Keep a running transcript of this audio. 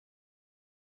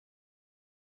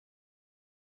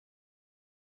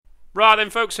Right then,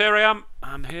 folks, here I am.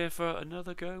 I'm here for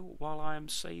another go while I am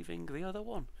saving the other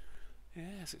one.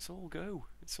 Yes, it's all go.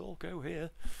 It's all go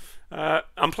here.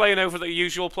 I'm playing over the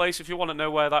usual place. If you want to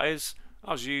know where that is,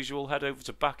 as usual, head over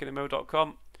to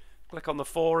backinimo.com, click on the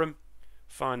forum,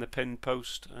 find the pinned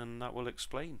post, and that will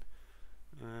explain.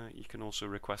 You can also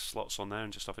request slots on there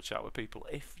and just have a chat with people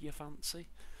if you fancy.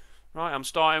 Right, I'm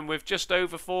starting with just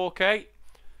over 4k.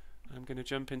 I'm going to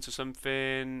jump into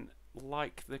something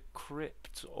like the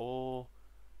Crypt, or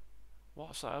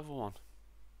what's that other one?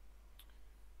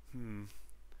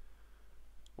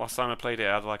 Last time I played it,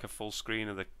 I had like a full screen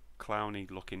of the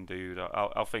clowny looking dude.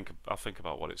 I'll think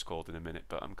about what it's called in a minute,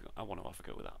 but I want to have a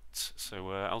go with that. So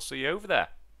I'll see you over there.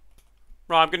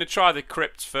 Right, I'm going to try the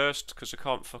Crypt first because I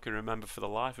can't fucking remember for the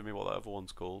life of me what that other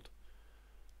one's called.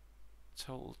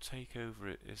 Total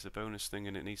Takeover it is the bonus thing,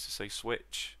 and it needs to say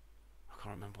switch. I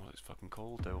can't remember what it's fucking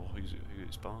called though, or who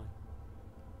it's by.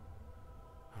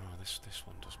 Oh, this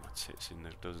one does my tits in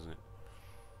there, doesn't it?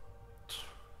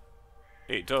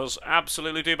 It does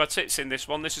absolutely do my tits in this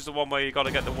one. This is the one where you got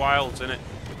to get the wilds in it,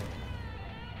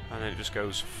 and then it just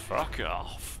goes fuck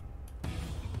off,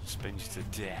 spins you to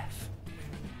death.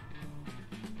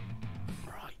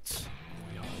 Right,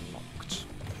 we are locked.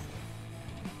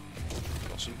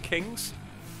 Got some kings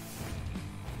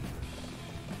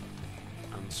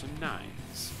and some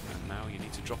nines, and now you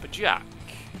need to drop a jack.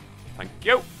 Thank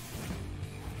you.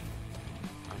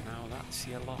 And now that's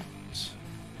your lot.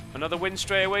 Another win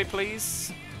straight away,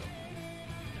 please.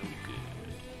 No good.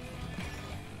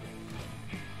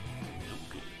 No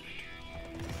good.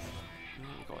 Oh,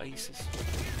 we've got aces.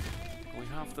 We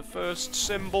have the first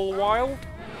symbol wild.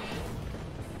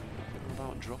 How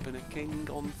about dropping a king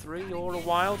on 3 or a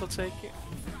wild? I'll take it.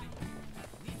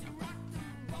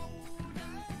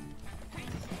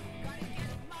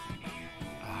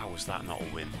 How was that not a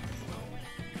win?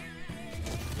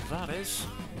 That is.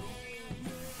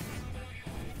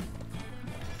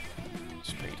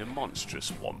 Paid a monstrous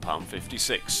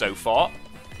 £1.56 so far.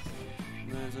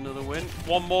 There's another win.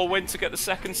 One more win to get the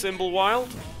second symbol wild.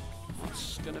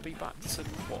 That's going to be back to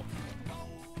what?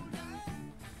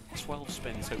 12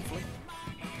 spins, hopefully.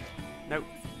 Nope.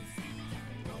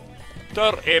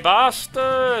 Dirty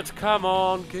bastard! Come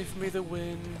on, give me the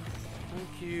win.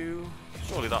 Thank you.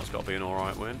 Surely that's got to be an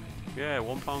alright win. Yeah,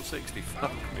 £1.60.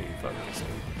 Fuck me, fuck this.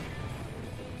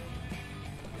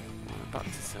 Right, back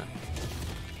to 10.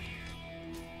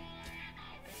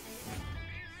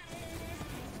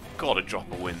 Gotta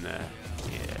drop a win there.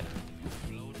 Yeah.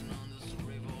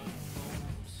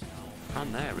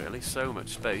 And there, really, so much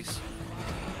space.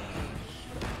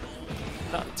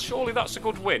 Surely that's a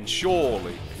good win.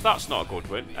 Surely. If that's not a good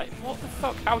win, hey, what the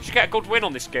fuck? How'd you get a good win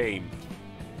on this game?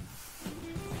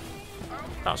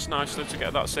 That's nice though to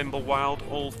get that symbol wild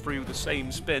all through the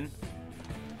same spin.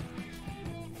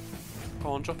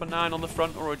 Go on, drop a 9 on the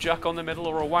front, or a jack on the middle,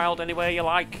 or a wild anywhere you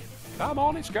like. Come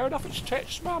on, it's going off its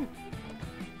tits, man.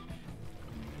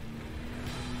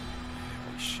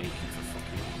 Shaking for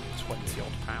fucking 20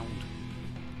 odd pound.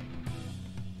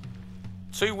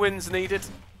 2 wins needed.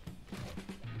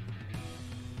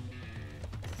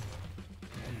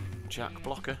 Jack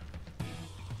blocker.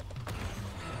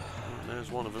 And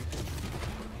there's one of them.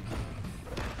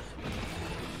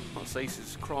 That's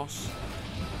aces cross.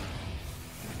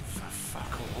 For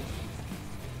fuck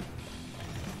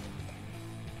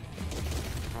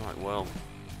all. Right, well,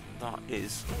 that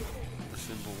is the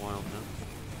symbol wild now.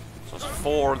 So that's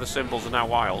 4 of the symbols are now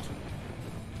wild.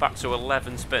 Back to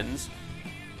 11 spins.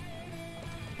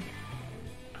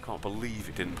 I can't believe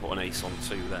it didn't put an ace on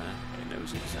 2 there. It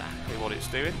knows exactly what it's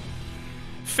doing.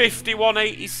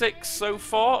 51.86 so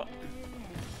far.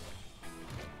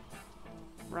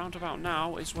 Round about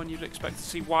now is when you'd expect to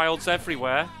see wilds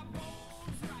everywhere.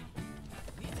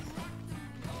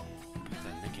 But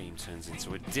then the game turns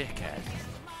into a dickhead.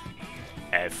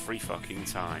 Every fucking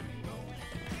time.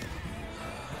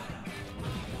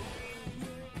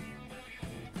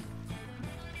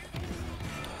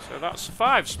 So that's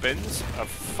 5 spins of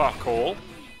fuck all.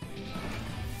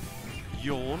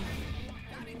 Yawn.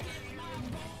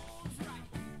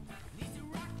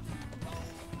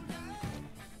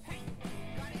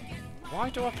 Why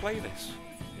do I play this?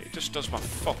 It just does my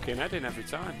fucking head in every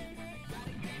time.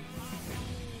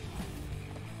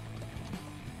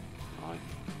 Right.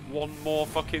 One more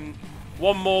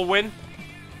win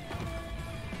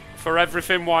for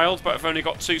everything wild, but I've only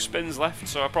got 2 spins left,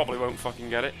 so I probably won't fucking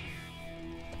get it.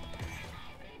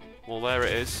 Well, there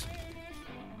it is.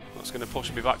 That's going to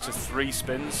push me back to 3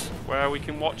 spins, where we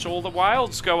can watch all the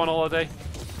wilds go on holiday.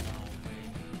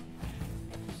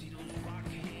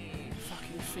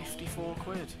 Fucking 54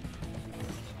 quid.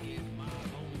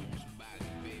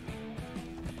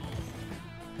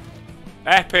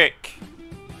 Epic.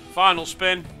 Final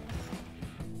spin.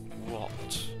 What?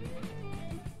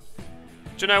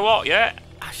 Do you know what, yeah?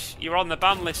 You're on the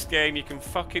ban list game, you can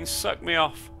fucking suck me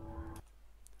off.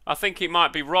 I think it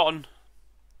might be Rotten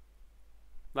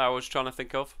that I was trying to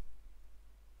think of.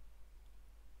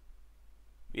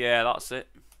 Yeah, that's it.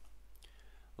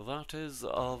 That is the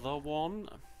one.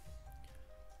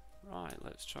 Right,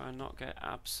 let's try and not get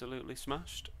absolutely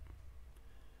smashed.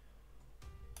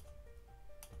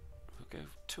 We'll go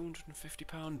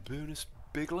 £250 bonus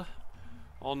bigler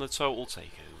on the total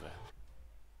takeover.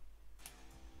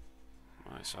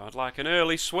 Right, so I'd like an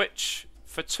early switch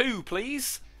for 2,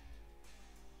 please.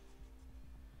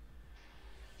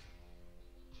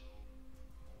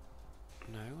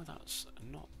 No, that's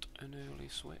not an early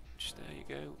switch. There you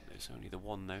go. There's only the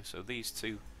one though, so these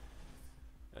 2.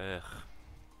 Ugh.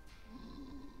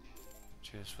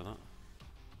 Cheers for that.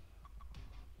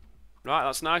 Right,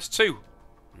 that's nice. 2.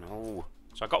 No.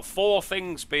 So I got 4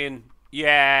 things being...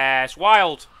 Yes,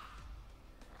 wild.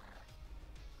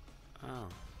 Oh.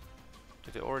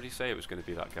 Did it already say it was going to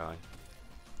be that guy?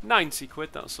 90 quid,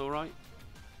 that's alright.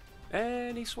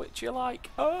 Any switch you like.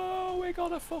 Oh, we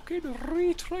got a fucking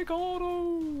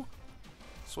Retrigoro.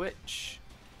 Switch.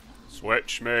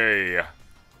 Switch me.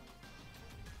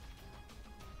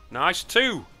 Nice.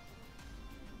 2.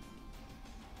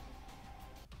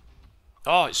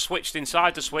 Oh, it's switched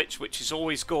inside the switch, which is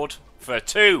always good for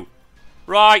 2.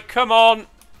 Right, come on.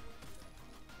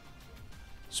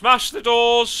 Smash the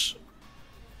doors.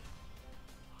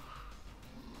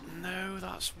 No,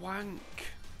 that's wank.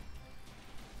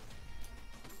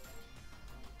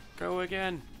 Go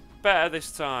again. Better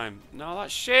this time. No,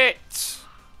 that's shit.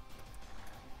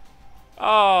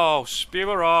 Oh,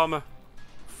 spewer armor.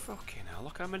 Fucking hell,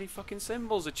 look how many fucking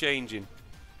symbols are changing.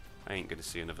 I ain't gonna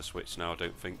see another switch now, I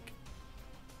don't think.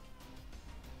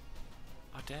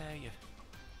 I dare you.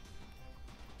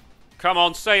 Come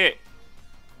on, say it.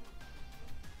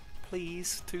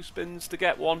 Please, 2 spins to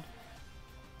get 1.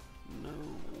 No.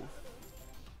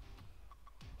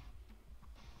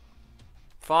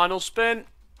 Final spin.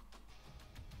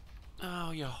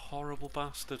 Oh, you horrible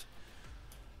bastard.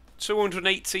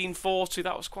 218.40,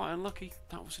 that was quite unlucky.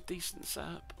 That was a decent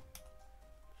setup.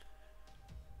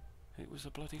 It was a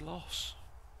bloody loss.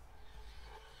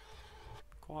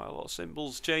 Quite a lot of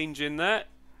symbols changing there.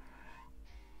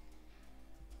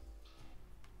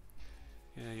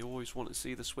 Yeah, you always want to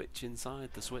see the switch inside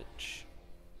the switch.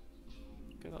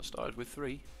 Okay, that started with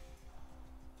 3.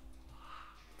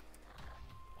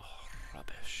 Oh,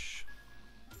 rubbish.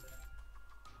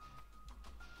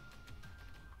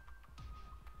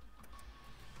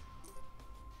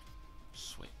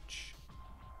 Switch.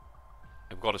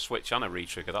 I've got a switch and a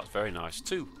retrigger, that's very nice.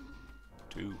 2.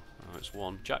 2. Oh, it's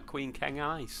 1. Jack, Queen, King,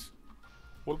 Ice.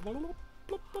 Wanted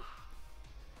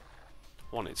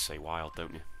to say wild,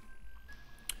 don't you?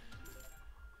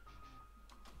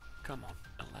 Come on,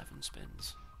 11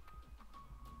 spins.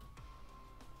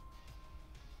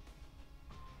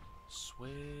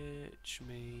 Switch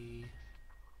me.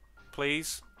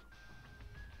 Please.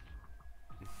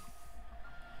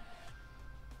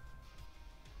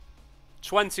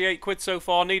 £28 so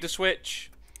far, need a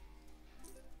switch.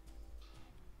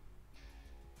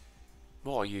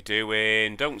 What are you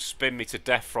doing? Don't spin me to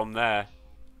death from there.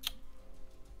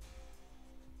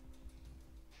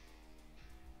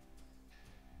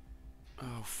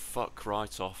 Oh, fuck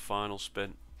right off. Final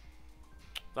spin.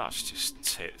 That's just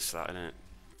tits, that, innit?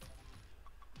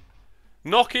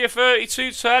 Nokia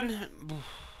 3210.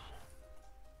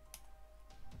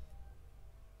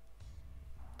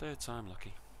 Third time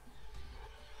lucky.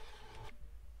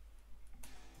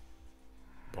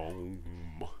 Boom.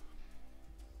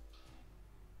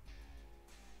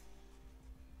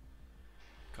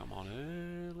 Come on,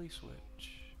 early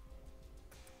switch.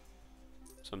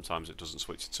 Sometimes it doesn't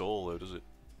switch at all, though, does it?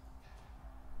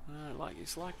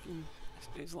 It's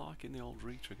like in the old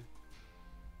retrigger.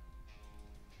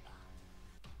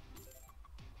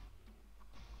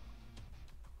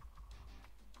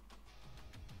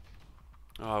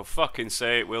 Oh, fucking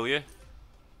say it, will you?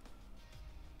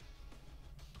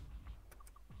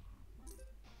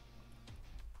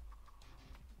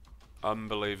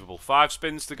 Unbelievable. 5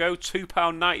 spins to go.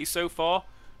 £2.90 so far.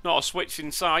 Not a switch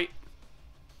in sight.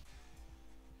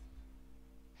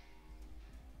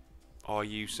 Are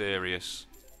you serious?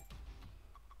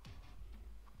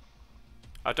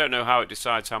 I don't know how it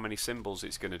decides how many symbols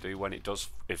it's going to do when it does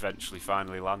eventually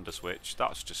finally land a switch.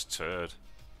 That's just turd.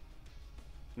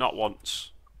 Not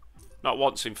once. Not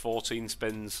once in 14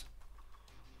 spins.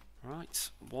 Right,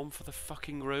 1 for the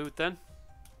fucking road then.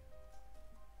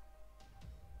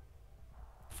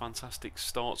 fantastic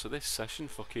start to this session.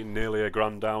 Fucking nearly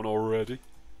 $1,000 down already.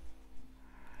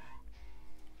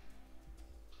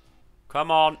 Come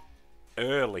on.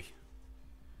 Early.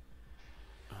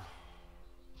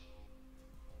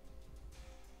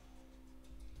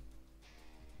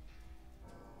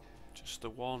 Just a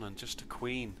 1 and just a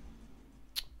queen.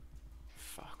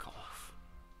 Fuck off.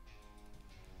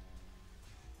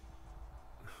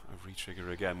 A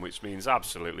retrigger again, which means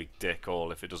absolutely dick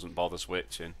all if it doesn't bother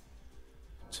switching.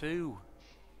 2.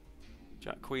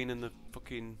 Jack Queen and the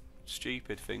fucking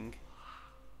stupid thing.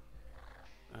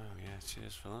 Oh yeah,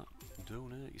 cheers for that.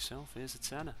 Don't hurt yourself, here's a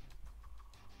tenner.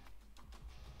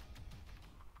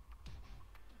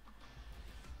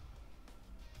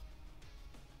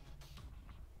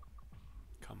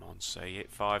 Come on, say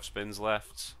it. 5 spins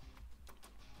left.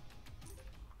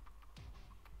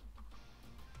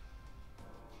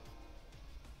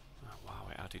 Oh wow,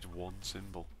 it added 1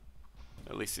 symbol.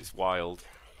 At least it's wild.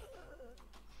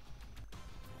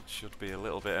 Should be a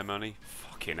little bit of money.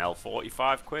 Fucking hell,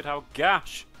 45 quid, how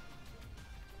gash!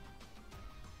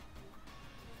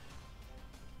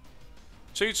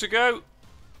 2 to go.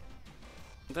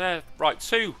 There, right,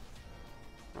 2.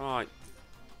 Right.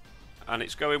 And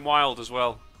it's going wild as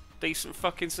well. Decent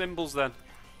fucking symbols then.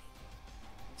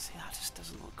 See, that just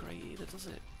doesn't look great either, does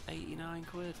it? 89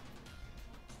 quid.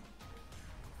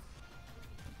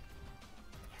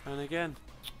 And again.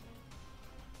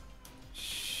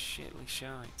 Shitly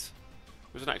shite.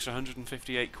 It was an extra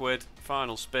 158 quid.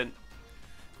 Final spin.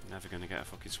 Never going to get a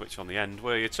fucking switch on the end,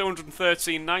 were you?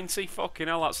 213.90. Fucking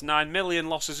hell, that's 9 million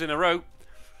losses in a row.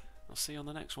 I'll see you on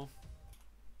the next one.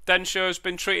 Densho's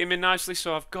been treating me nicely,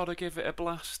 so I've got to give it a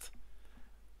blast.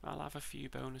 I'll have a few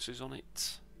bonuses on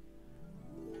it.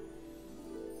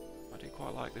 I do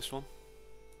quite like this one.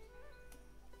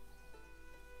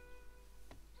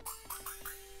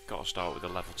 Got to start with the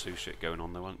level 2 shit going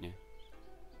on though, haven't you?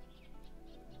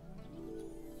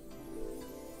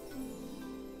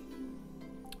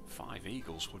 Five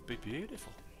eagles would be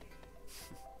beautiful.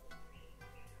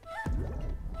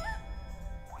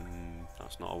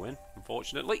 That's not a win,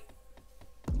 unfortunately.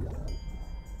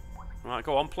 Right,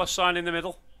 go on, plus sign in the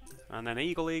middle. And then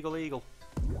eagle, eagle, eagle.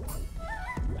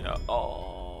 Yeah.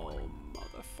 Oh,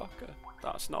 motherfucker.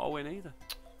 That's not a win either.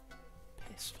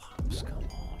 Piss flaps, come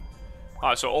on.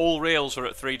 Alright, so all reels are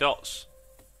at 3 dots.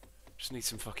 Just need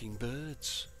some fucking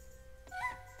birds.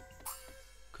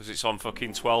 Because it's on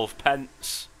fucking 12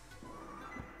 pence.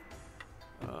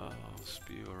 Oh,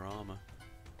 spewer armour.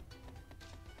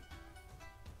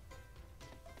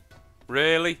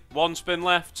 Really? 1 spin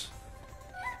left?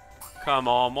 Come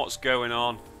on, what's going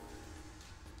on?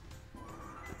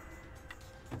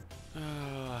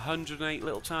 108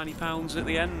 little tiny pounds at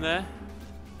the end there.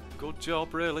 Good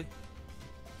job, really.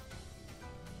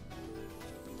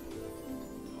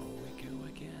 Oh, we go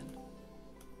again.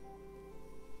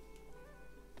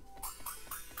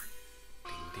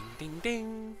 Ding, ding, ding,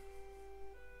 ding.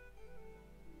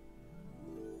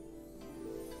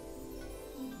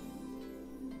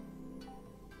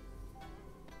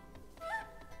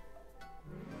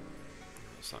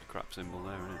 What's that crap symbol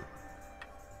there, isn't it?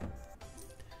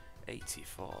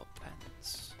 84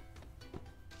 pence.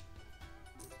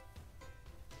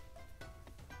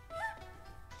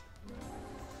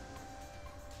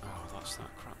 Oh, that's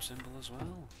that crap symbol as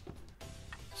well.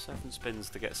 7 spins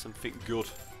to get something good.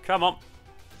 Come on!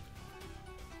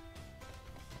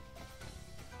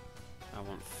 I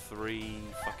want 3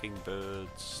 fucking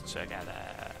birds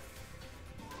together.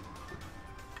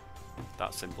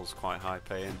 That symbol's quite high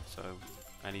paying, so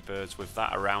any birds with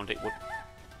that around it would...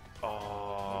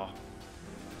 Oh.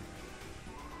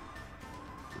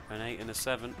 An 8 and a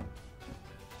 7.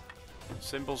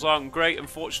 Symbols aren't great,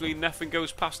 unfortunately. Nothing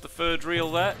goes past the 3rd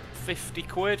reel there. 50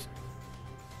 quid.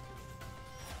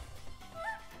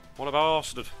 What about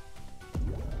Orsted?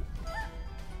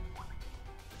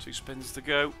 2 spins to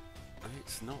go.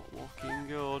 It's not looking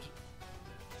good.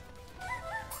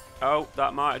 Oh,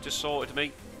 that might have just sorted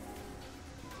me.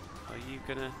 Are you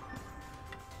gonna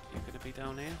be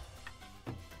down here?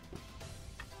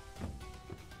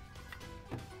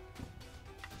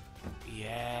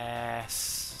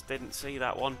 Yes! Didn't see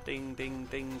that one. Ding, ding,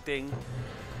 ding, ding.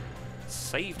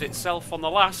 Saved itself on the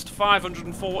last.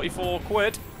 544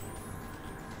 quid.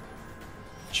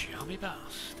 Chummy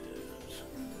bastard.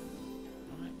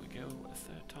 Right, we go a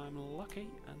 3rd time lucky,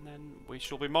 and then we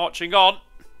shall be marching on.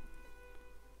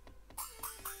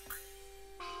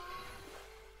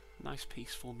 Nice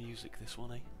peaceful music, this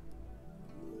one, eh?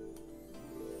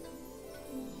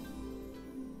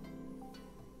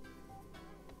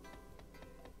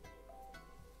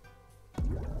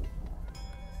 We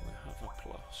have a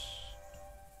plus.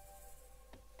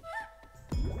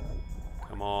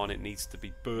 Come on, it needs to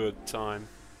be bird time.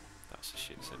 That's a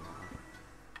shit symbol.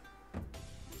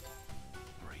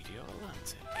 Radio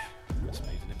Atlantic has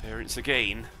made an appearance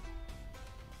again.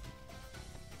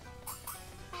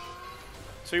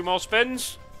 2 more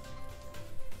spins.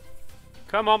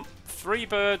 Come on, 3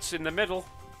 birds in the middle.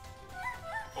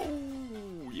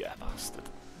 Oh, yeah, bastard.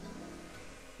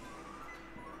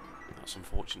 That's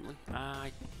unfortunately.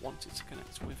 I wanted to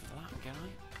connect with that guy.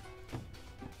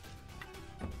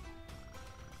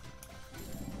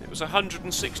 It was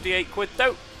 168 quid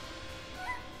though.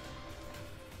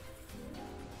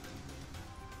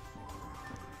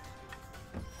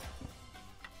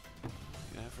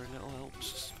 Every little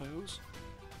helps, I suppose.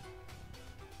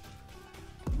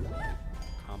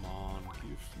 Come on,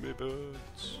 give me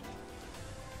birds.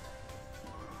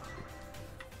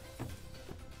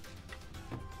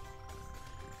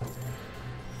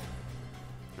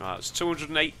 Right, it's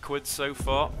 208 quid so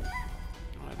far.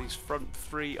 Right, these front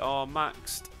 3 are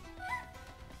maxed.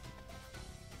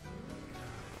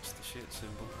 That's the shit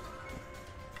symbol.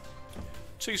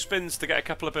 2 spins to get a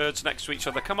couple of birds next to each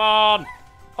other. Come on!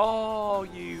 Oh,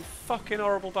 you fucking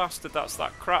horrible bastard. That's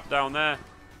that crap down there.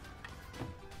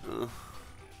 Ugh.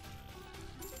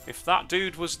 If that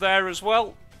dude was there as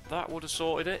well, that would have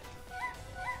sorted it.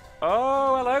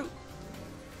 Oh, hello.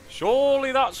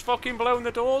 Surely that's fucking blown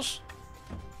the doors.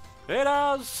 It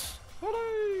has.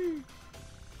 Hello.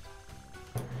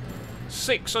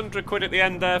 600 quid at the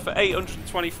end there for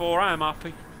 824. I am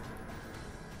happy.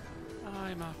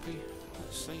 I'm happy.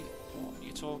 Let's see what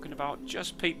you're talking about.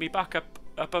 Just peep me back up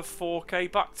above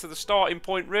 4k. Back to the starting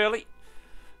point, really.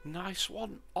 Nice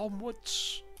one.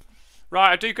 Onwards.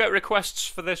 Right, I do get requests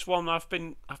for this one. I've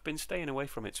been staying away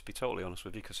from it, to be totally honest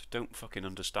with you, because I don't fucking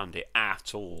understand it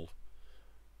at all.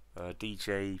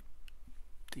 DJ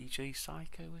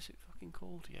Psycho, is it fucking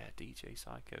called? Yeah, DJ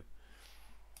Psycho.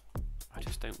 I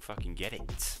just don't fucking get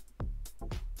it.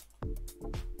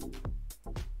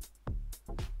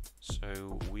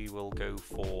 So we will go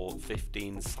for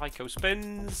 15 Psycho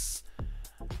spins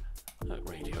at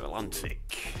Radio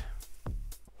Atlantic.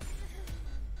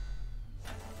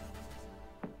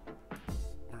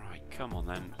 Right, come on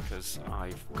then, because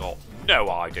I've got no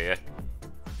idea.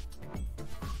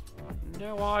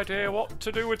 No idea what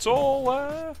to do at all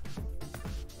there.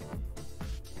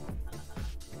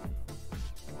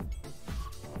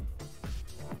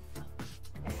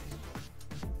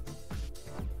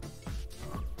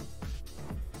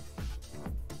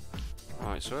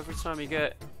 Right, so every time you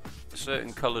get a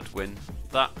certain coloured win,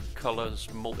 that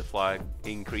colour's multiplier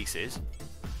increases.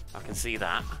 I can see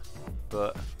that,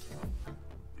 but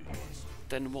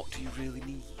then what do you really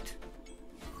need?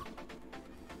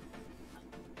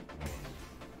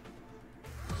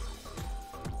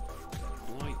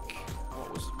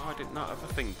 Why didn't that other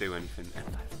thing do anything?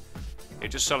 It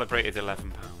just celebrated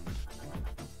 £11.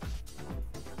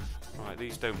 Right,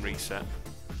 these don't reset.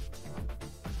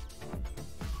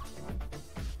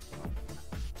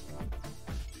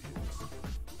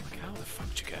 Like, how the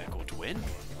fuck do you get a good win?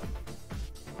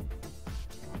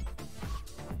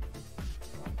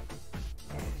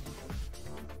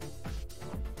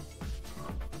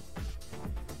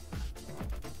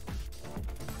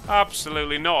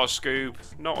 Absolutely not a Scoob.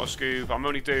 Not a Scoob. I'm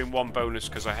only doing 1 bonus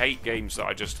because I hate games that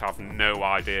I just have no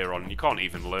idea on. You can't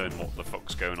even learn what the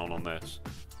fuck's going on this.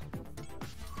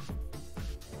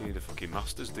 You need a fucking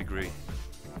master's degree.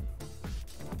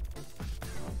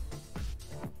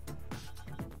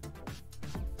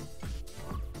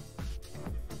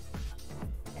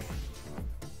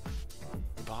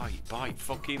 Bite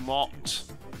fucking what?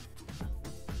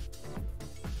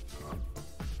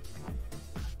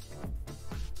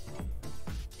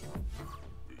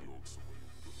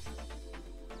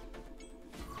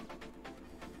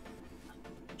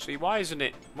 See, why isn't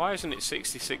it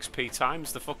 66p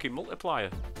times the fucking multiplier?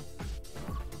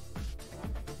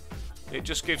 It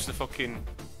just gives the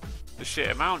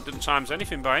shit amount, doesn't times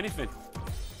anything by anything.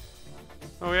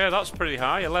 Oh yeah, that's pretty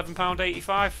high,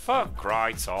 £11.85. Fuck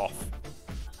right off.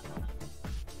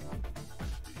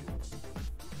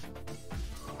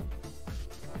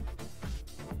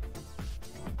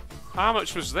 How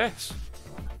much was this?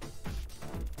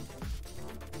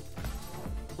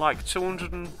 Like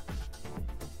 200 and...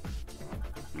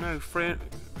 No,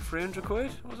 300 quid,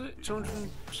 was it? 200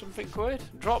 and something quid?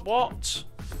 Drop what?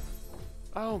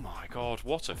 Oh my god,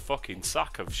 what a fucking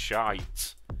sack of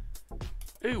shite.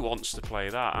 Who wants to play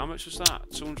that? How much was that?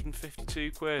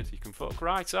 252 quid. You can fuck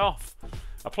right off.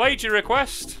 I played your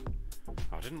request.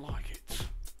 I didn't like it.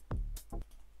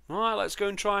 Alright, let's go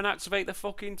and try and activate the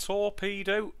fucking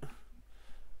torpedo.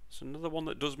 It's another one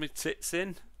that does me tits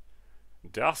in.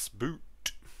 Das Boot.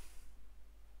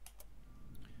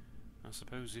 I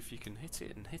suppose if you can hit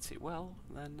it and hit it well,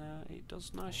 then it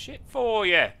does nice shit for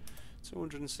you.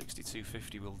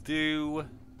 262.50 will do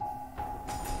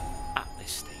at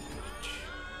this stage.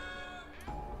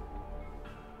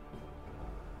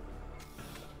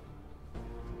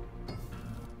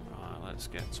 Right, let's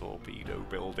get torpedo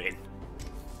building.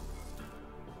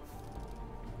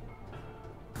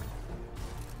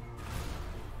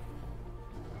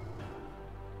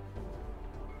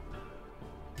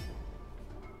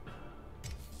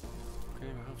 Okay,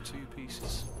 we have 2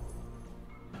 pieces.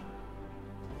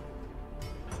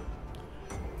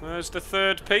 There's the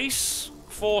 3rd piece.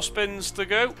 4 spins to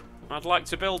go. I'd like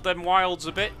to build them wilds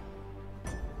a bit.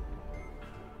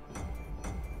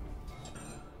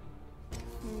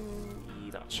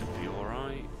 That should be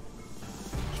alright.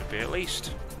 Should be at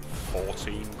least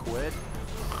 14 quid.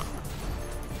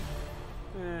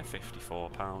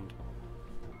 £54.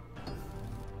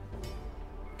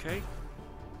 Okay.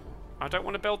 I don't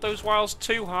want to build those wilds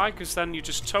too high, because then you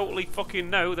just totally fucking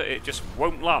know that it just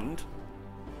won't land.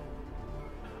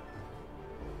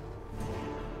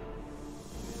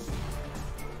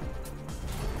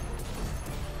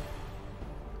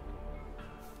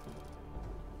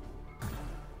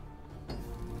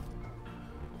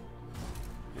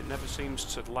 It never seems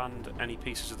to land any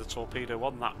pieces of the torpedo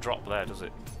on that drop there, does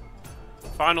it?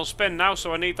 Final spin now,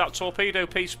 so I need that torpedo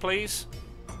piece, please.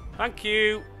 Thank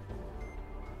you.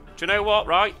 Do you know what,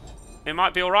 right? It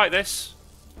might be alright, this.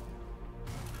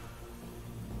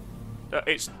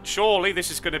 Surely this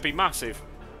is going to be massive.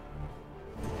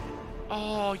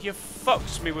 Oh, you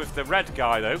fucked me with the red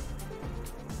guy, though.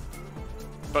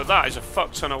 But that is a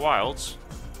fuck ton of wilds.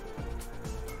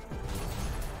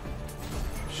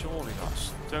 Surely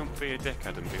that's... Don't be a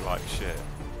dickhead and be like, shit.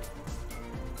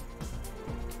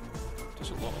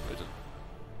 Doesn't look good.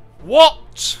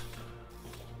 What?!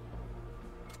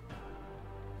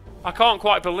 I can't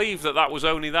quite believe that that was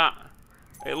only that.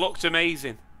 It looked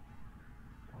amazing.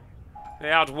 They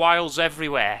had wilds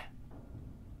everywhere.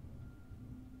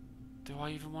 Do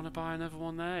I even want to buy another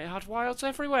one there? It had wilds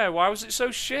everywhere. Why was it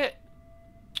so shit?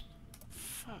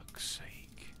 Fuck's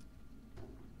sake.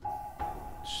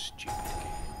 Stupid game.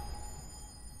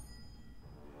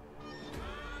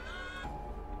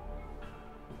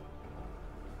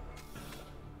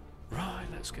 Right,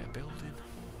 let's get building.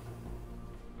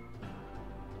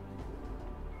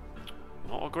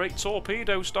 Not a great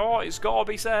torpedo start, it's gotta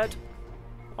be said.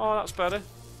 Oh, that's better.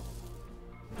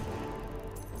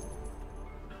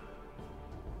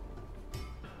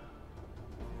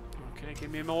 Okay,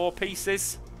 give me more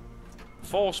pieces.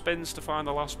 4 spins to find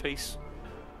the last piece.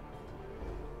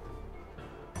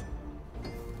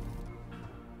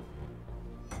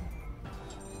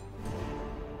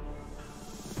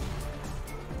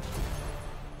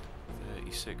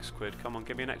 £36. Come on,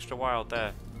 give me an extra wild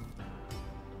there.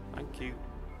 Thank you.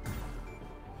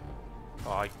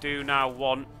 But I do now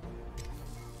want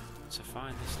to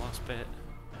find this last bit.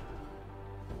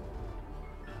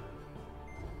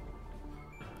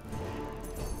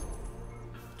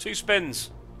 Two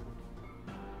spins.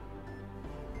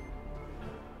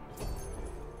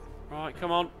 Right,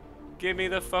 come on. Give me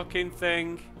the fucking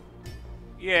thing.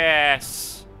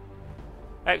 Yes.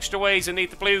 Extra ways, I need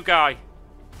the blue guy.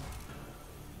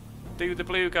 Do the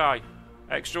blue guy.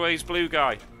 Extra ways, blue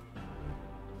guy.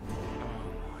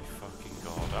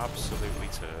 Absolutely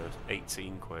turd.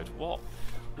 18 quid.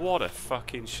 What a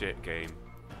fucking shit game.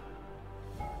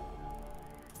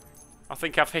 I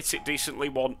think I've hit it decently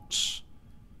once.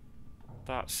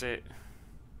 That's it.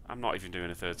 I'm not even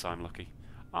doing a 3rd time lucky.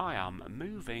 I am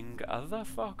moving the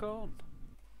fuck on.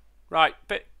 Right,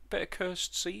 bit of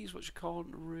Cursed Seas, which I can't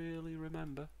really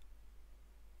remember.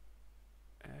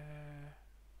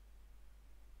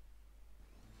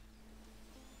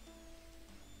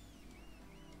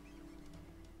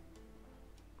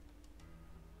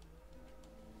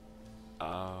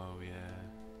 Oh, yeah.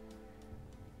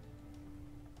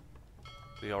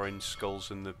 The orange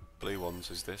skulls and the blue ones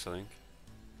is this, I think.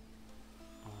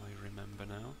 I remember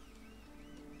now.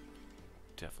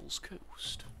 Devil's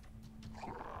Coast.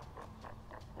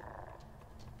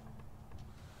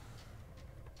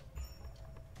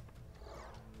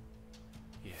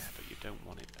 Yeah, but you don't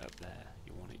want it up there.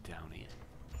 You want it down here.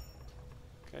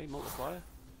 Okay, multiplier.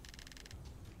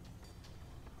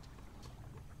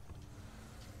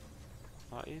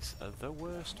 That is the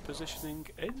worst positioning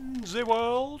in the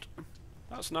world.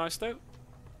 That's nice though.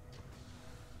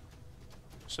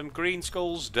 Some green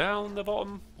skulls down the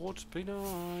bottom would be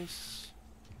nice.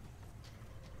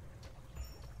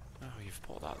 Oh, you've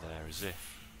put that there as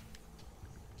if.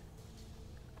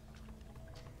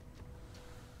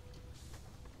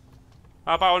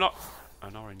 How about not?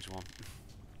 an orange one.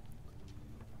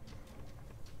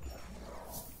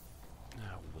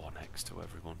 No, 1x to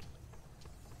everyone.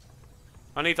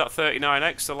 I need that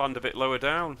 39x to land a bit lower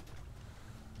down.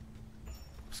 I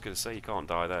was going to say, you can't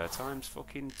die there. Times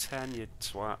fucking 10, you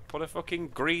twat. Put a fucking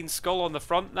green skull on the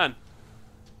front then.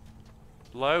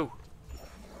 Low.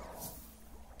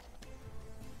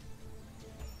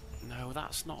 No,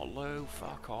 that's not low.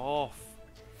 Fuck off.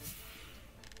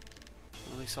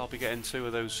 At least I'll be getting 2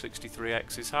 of those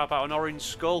 63Xs. How about an orange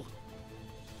skull?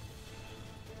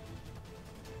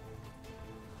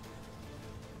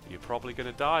 You're probably going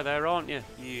to die there, aren't you?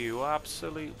 You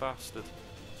absolute bastard.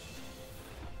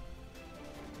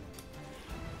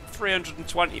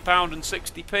 £320 and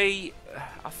 60p.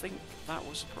 I think that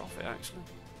was a profit, actually.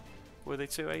 Were they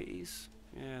 280s?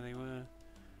 Yeah, they were.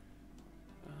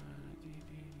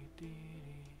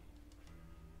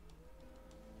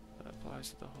 That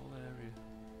applies to the whole area.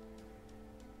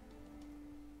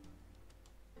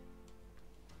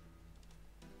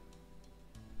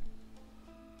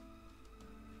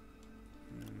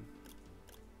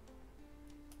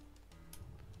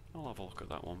 I'll have a look at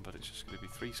that one, but it's just going to be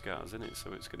 3 scatters, isn't it?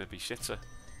 So it's going to be shitter.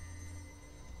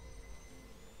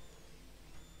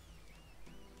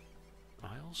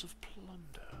 Isles of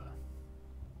Plunder.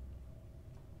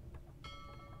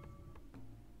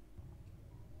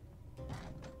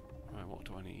 Right, what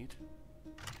do I need?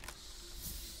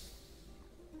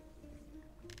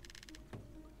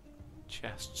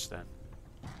 Chests, then.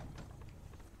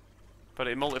 But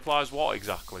it multiplies what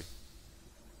exactly?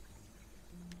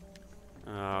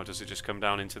 Oh, does it just come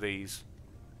down into these?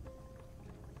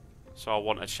 So I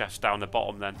want a chest down the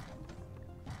bottom then.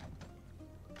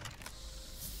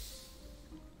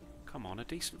 Come on, a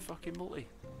decent fucking multi.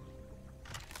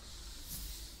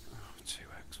 Oh,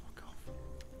 2x, fuck off.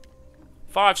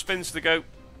 5 spins to go.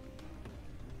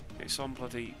 It's on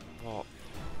bloody... what?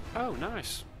 Oh,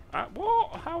 nice.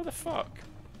 What? How the fuck?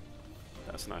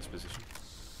 That's a nice position.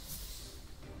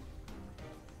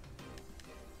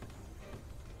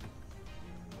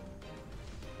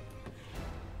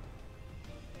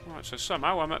 Right, so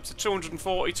somehow I'm up to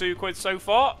 242 quid so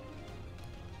far.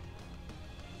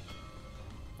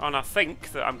 And I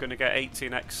think that I'm going to get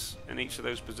 18x in each of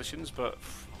those positions, but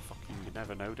fucking you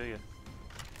never know, do you?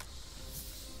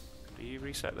 Do you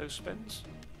reset those spins?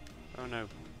 Oh no,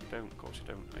 you don't. Of course you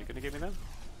don't. Are you going to give me them?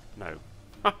 No.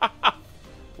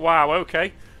 Wow,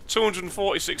 okay.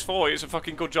 246.40. It's a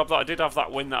fucking good job that I did have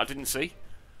that win that I didn't see.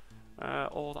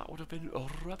 Or that would have been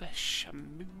rubbish.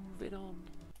 I'm moving on.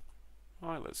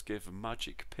 Right, let's give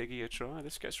Magic Piggy a try.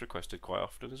 This gets requested quite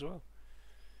often as well.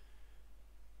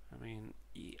 I mean,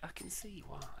 yeah, I can see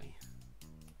why.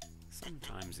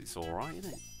 Sometimes it's alright,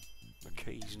 isn't it?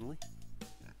 Occasionally.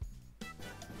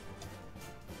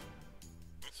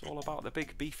 It's all about the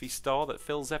big beefy star that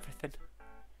fills everything.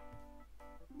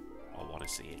 I want to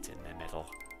see it in the middle.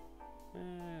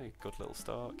 Good little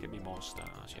start. Give me more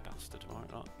stars, you bastard. Right,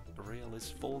 that reel is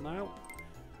full now.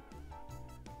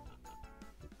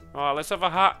 Alright, let's have a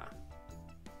hat.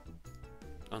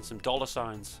 And some dollar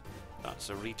signs. That's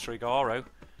a retrigaro.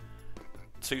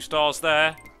 2 stars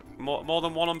there. More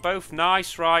than 1 on both.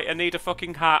 Nice, right. I need a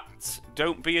fucking hat.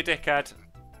 Don't be a dickhead.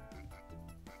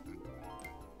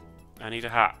 I need a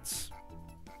hat.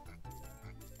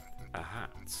 A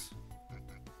hat.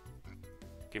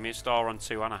 Give me a star on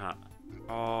 2 and a hat.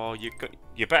 Oh, you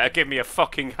better give me a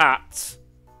fucking hat.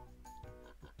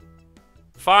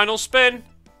 Final spin.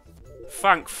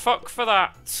 Thank fuck for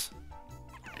that.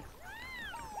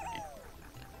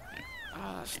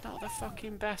 Oh, that's not the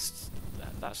fucking best.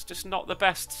 That's just not the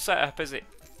best setup, is it?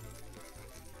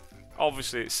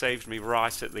 Obviously, it saved me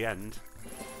right at the end.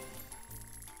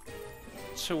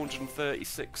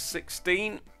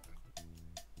 236.16.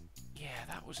 Yeah,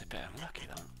 that was a bit unlucky,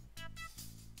 that.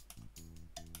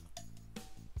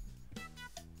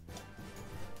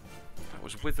 That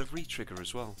was with a retrigger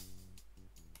as well.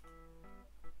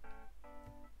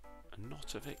 And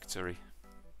not a victory.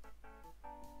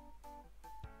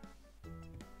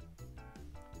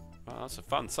 Well, that's a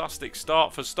fantastic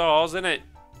start for stars, isn't it?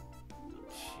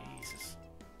 Jesus.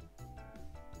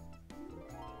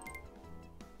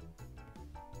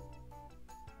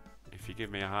 If you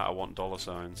give me a hat, I want dollar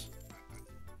signs.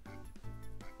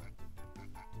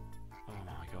 Oh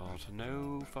my god,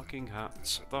 no fucking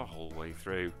hats the whole way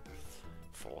through.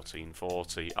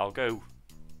 1440. I'll go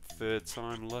 3rd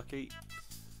time lucky.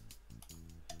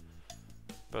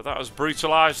 But that has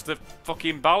brutalised the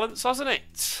fucking balance, hasn't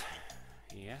it?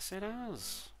 Yes, it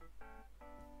has.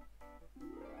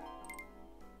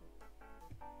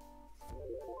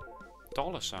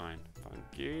 Dollar sign.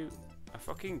 Thank you. A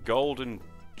fucking golden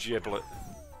giblet.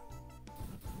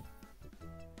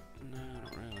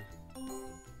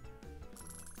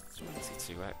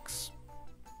 22x.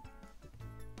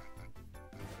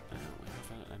 We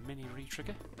have a mini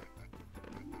retrigger.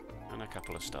 And a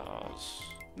couple of stars.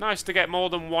 Nice to get more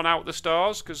than one out the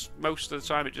stars, because most of the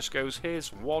time it just goes,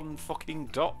 here's one fucking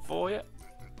dot for you.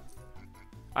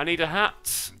 I need a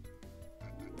hat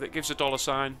that gives a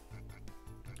 $sign,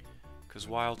 because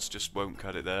wilds just won't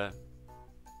cut it there.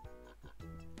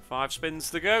 5 spins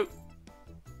to go.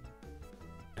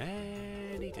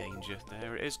 Any danger?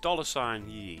 There it is. $sign.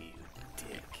 Ye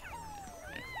dick.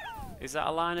 Is that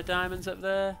a line of diamonds up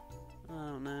there? I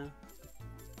don't know.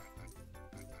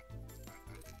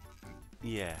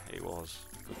 Yeah, it was.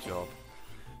 Good job.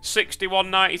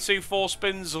 61.92, 4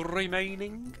 spins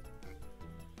remaining.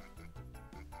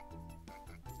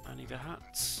 I need a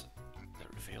hat that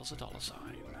reveals a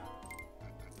 $sign.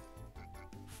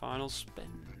 Final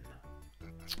spin.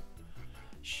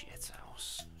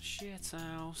 Shithouse.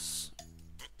 Shithouse.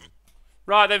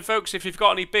 Right then, folks, if you've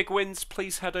got any big wins,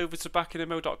 please head over to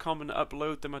backinmo.com and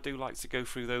upload them. I do like to go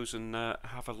through those and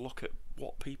have a look at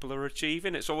what people are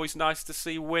achieving. It's always nice to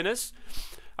see winners.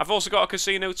 I've also got a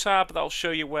casino tab that'll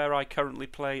show you where I currently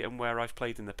play and where I've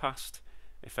played in the past.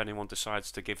 If anyone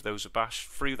decides to give those a bash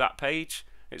through that page,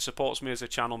 it supports me as a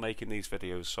channel making these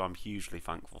videos, so I'm hugely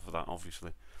thankful for that,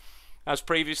 obviously. As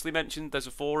previously mentioned, there's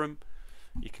a forum.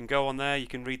 You can go on there, you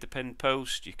can read the pinned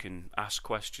post, you can ask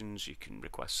questions, you can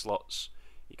request slots,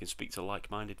 you can speak to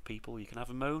like-minded people, you can have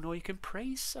a moan, or you can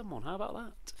praise someone. How about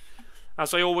that?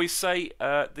 As I always say,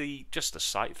 just a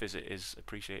site visit is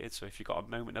appreciated, so if you've got a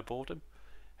moment of boredom,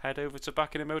 head over to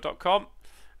backinmo.com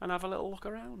and have a little look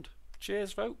around.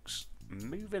 Cheers, folks.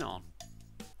 Moving on.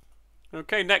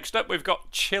 Okay, next up we've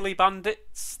got Chili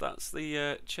Bandits. That's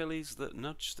the chilies that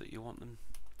nudge that you want them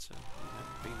to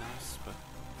be nice, but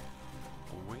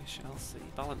we shall see.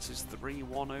 Balance is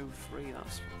 3,103.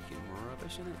 That's fucking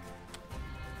rubbish, isn't it?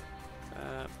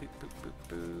 Boo, boo, boo,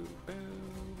 boo, boo.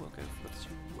 We'll go for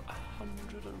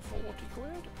 240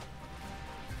 quid.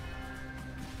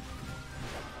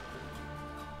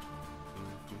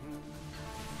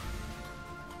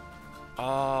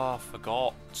 Ah,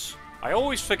 forgot. I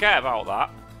always forget about that.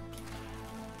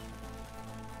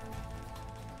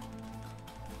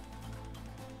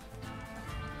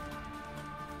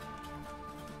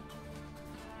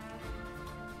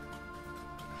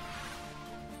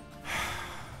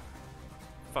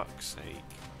 Fuck's sake.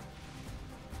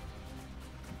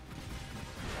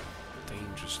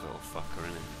 Dangerous little fucker,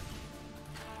 innit?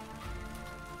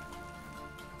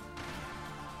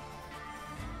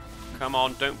 Come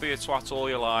on, don't be a twat all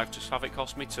your life. Just have it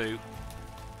cost me 2.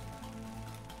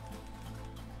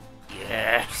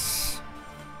 Yes!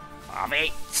 Have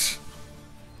it!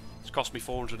 It's cost me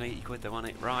 480 quid though,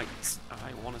 hasn't it? Right.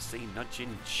 I want to see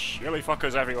nudging chili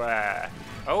fuckers everywhere.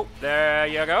 Oh, there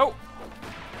you go.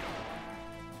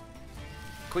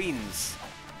 Queens.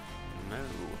 No.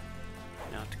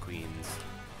 Not queens.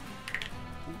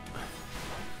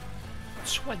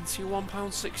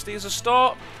 £21.60 as a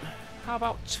start. How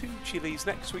about 2 chilies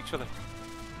next to each other?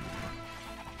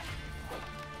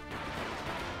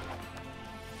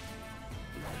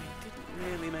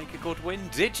 Didn't really make a good win,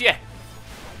 did you?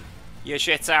 You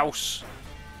shithouse.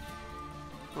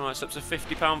 Right, it's up to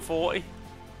 £50.40.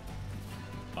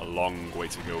 A long way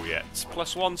to go yet.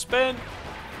 Plus 1 spin.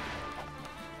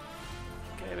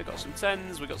 Okay, we've got some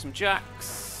 10s, we've got some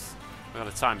jacks. We've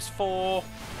got a ×4.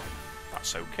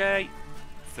 That's okay.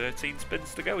 13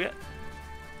 spins to go yet.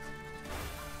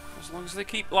 As long as they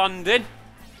keep landing.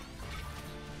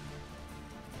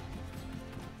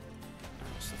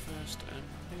 That's the first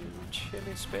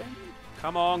chili spin.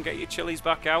 Come on, get your chilies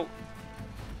back out.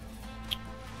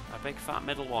 A big fat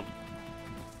middle one.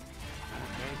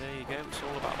 Okay, there you go. It's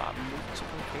all about that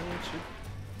multiplication.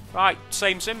 Right,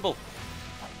 same symbol.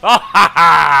 Oh, ha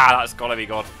ha! That's got to be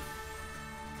good.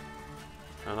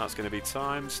 And that's going to be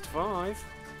 ×5.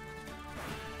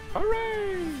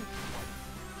 Hooray!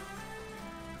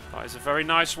 That is a very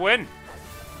nice win.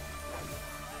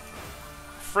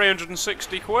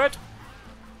 360 quid.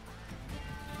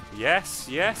 Yes,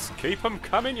 yes, keep them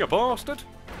coming, you bastard.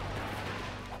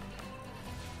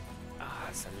 Ah,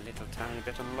 it's a little tiny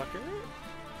bit unlucky.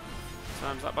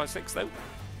 Times that by 6 though.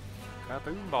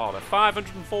 Kaboom barter.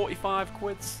 545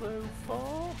 quid so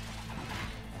far.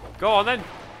 Go on then.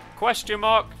 Question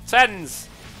mark. 10s.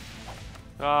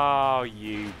 Oh,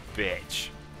 you bitch.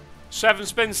 7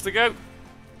 spins to go.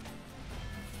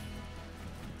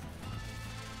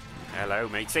 Hello,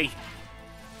 matey.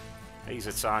 These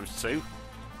are ×2.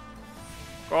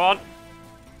 Go on.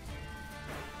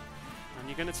 And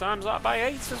you're going to times that by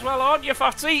 8 as well, aren't you,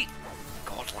 fatty?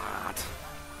 God, lad.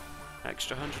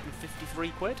 Extra 153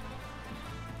 quid.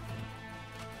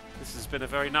 This has been a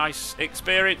very nice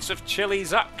experience of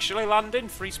chilies actually landing.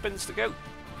 3 spins to go.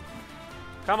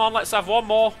 Come on, let's have one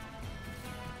more.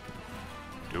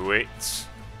 Do it.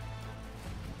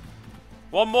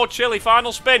 One more chili,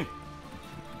 final spin.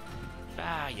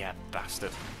 Ah, you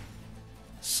bastard.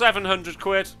 700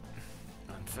 quid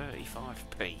and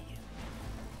 35p.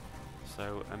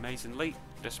 So, amazingly,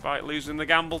 despite losing the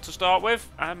gamble to start with,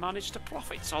 I managed to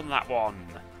profit on that one.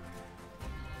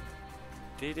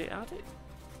 Did it add it?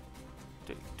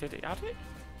 Did it add it?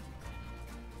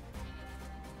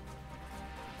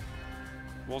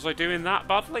 Was I doing that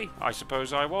badly? I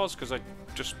suppose I was, because I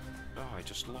just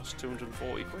lost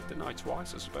 240 quid, didn't I?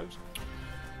 Twice, I suppose.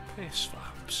 Piss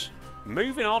flaps.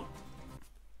 Moving on.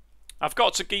 I've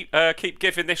got to keep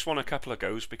giving this one a couple of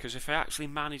goes, because if I actually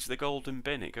manage the golden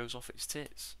bin, it goes off its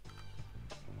tits.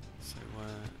 So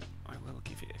I will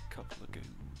give it a couple of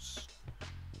goes,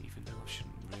 even though I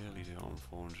shouldn't really do it on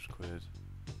 400 quid.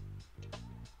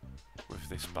 With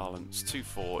this balance,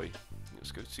 240.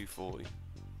 Let's go 240.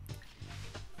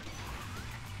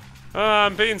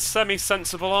 I'm being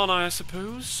semi-sensible, aren't I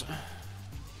suppose?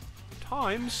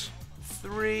 Times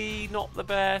 3, not the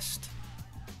best.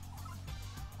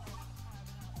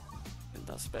 I think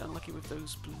that's a bit unlucky with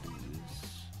those blues.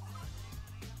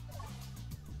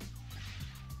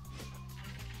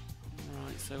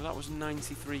 Right, so that was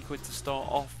 93 quid to start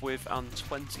off with, and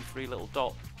 23 little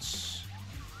dots.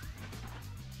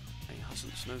 It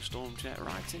hasn't snowstormed yet,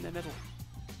 right in the middle.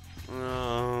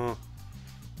 Oh.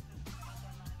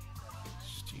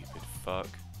 Fuck.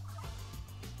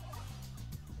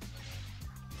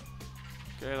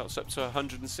 Okay, that's up to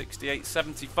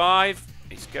 168.75.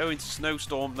 It's going to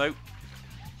snowstorm though.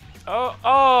 Oh,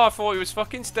 I thought he was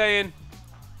fucking staying.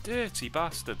 Dirty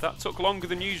bastard. That took longer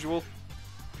than usual.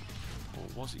 Or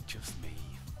was it just me?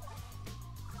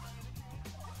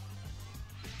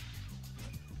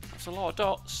 That's a lot of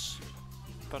dots.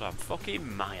 But I'm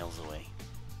fucking miles away.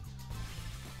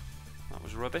 That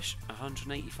was rubbish.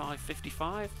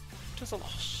 185.55. Just a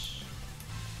loss.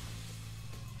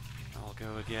 I'll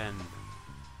go again.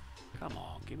 Come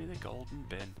on, give me the golden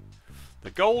bin. The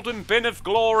golden bin of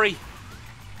glory.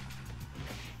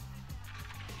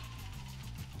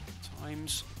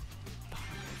 Times 5.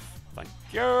 Thank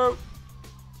you.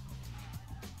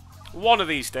 One of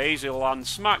these days he'll land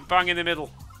smack bang in the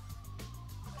middle.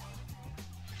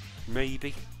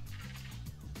 Maybe.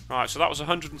 Right, so that was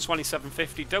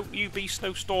 127.50. Don't you be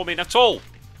snowstorming at all.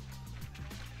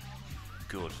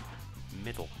 Good.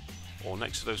 Middle. Or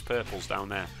next to those purples down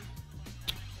there.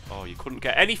 Oh, you couldn't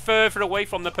get any further away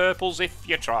from the purples if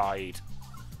you tried.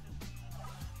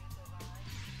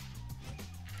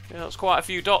 Yeah, that's quite a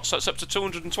few dots. That's up to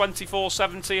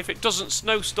 224.70 if it doesn't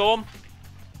snowstorm.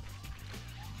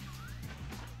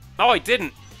 No, I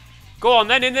didn't. Go on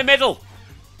then, in the middle.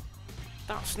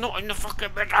 That's not in the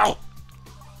fucking middle.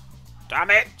 Damn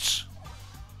it!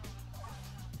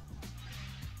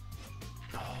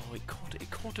 Oh,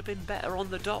 it could have been better on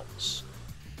the dots.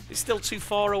 It's still too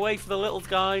far away for the little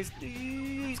guys.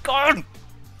 He's gone!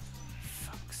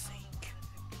 Fuck's sake.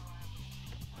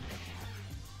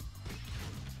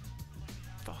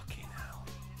 Fucking hell.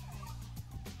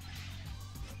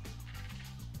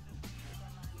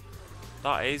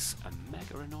 That is a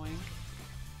mega annoying.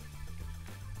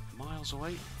 Miles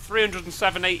away.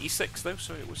 307.86 though,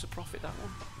 so it was a profit, that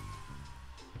one.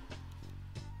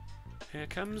 Here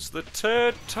comes the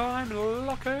third time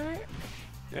lucky.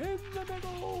 In the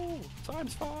middle.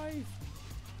 Times 5.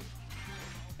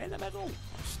 In the middle.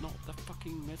 It's not the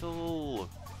fucking middle.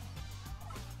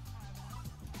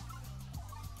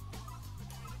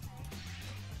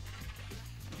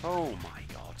 Oh my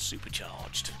god,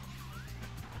 supercharged.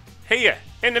 Here,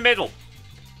 in the middle.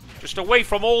 Just away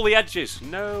from all the edges.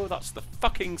 No, that's the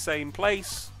fucking same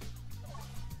place.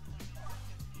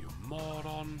 You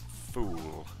moron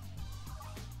fool.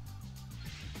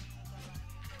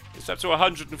 It's up to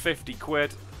 150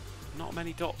 quid. Not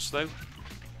many dots though.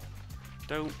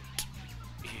 Don't.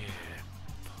 Yeah.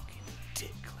 Fucking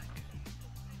dicklick.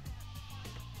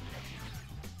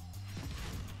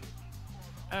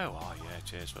 Oh yeah,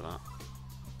 cheers for that.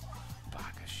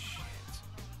 Bag of shit.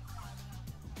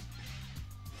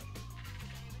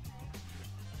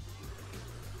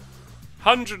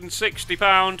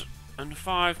 £160 and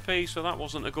 5p, so that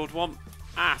wasn't a good one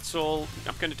at all.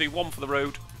 I'm going to do one for the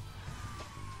road.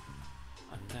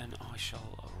 And then I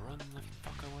shall run the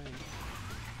fuck away.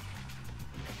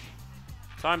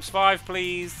 Times 5,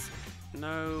 please.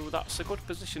 No, that's a good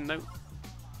position, though.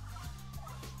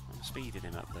 I'm speeding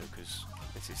him up, though, because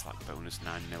this is like bonus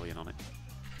 9 million on it.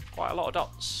 Quite a lot of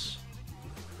dots.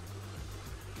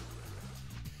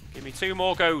 Give me 2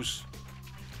 more goes.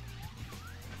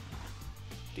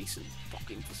 decent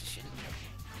fucking position.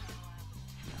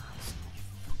 That's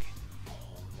fucking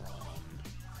moron.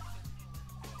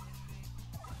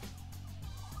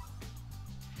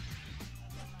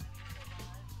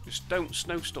 Just don't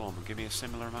snowstorm and give me a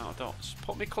similar amount of dots.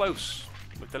 Put me close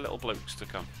with the little blokes to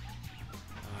come.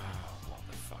 Oh, what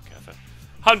the fuck ever.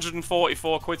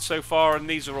 144 quid so far, and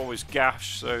these are always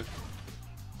gash, so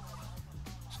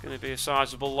it's going to be a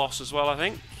sizable loss as well, I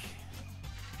think.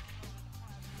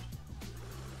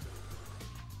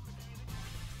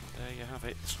 There you have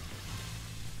it.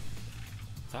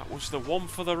 That was the one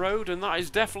for the road, and that is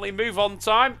definitely move on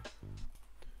time.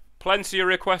 Plenty of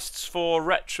requests for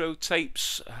retro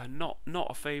tapes. Not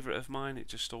a favourite of mine. It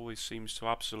just always seems to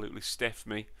absolutely stiff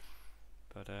me.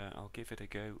 But I'll give it a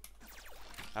go.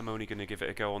 I'm only going to give it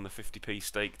a go on the 50p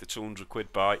stake, the 200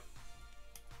 quid buy.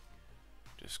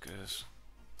 Just because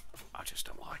I just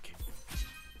don't like it.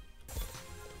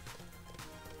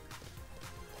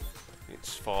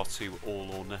 It's far too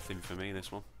all or nothing for me, this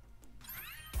one.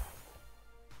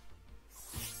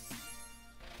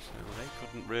 So they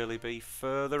couldn't really be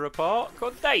further apart,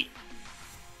 could they?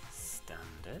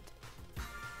 Standard.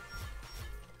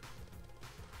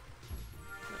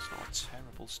 That's not a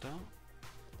terrible start.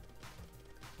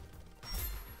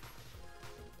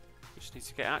 Just need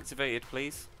to get activated,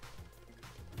 please.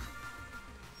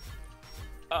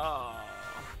 Oh.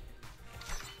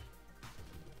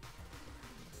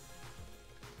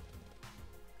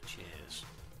 Cheers.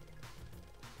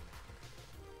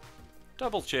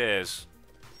 Double cheers.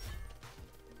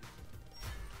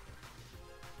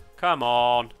 Come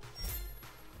on.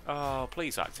 Oh,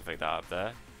 please activate that up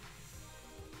there.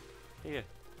 Here.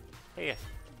 Here.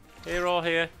 Here or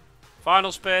here.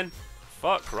 Final spin.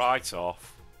 Fuck right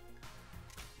off.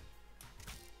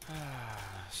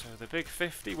 So the big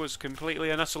 50 was completely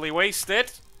and utterly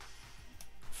wasted.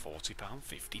 £40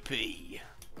 50p. Big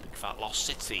fat lost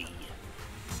city.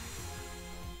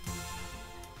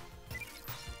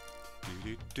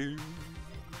 Do-do-do.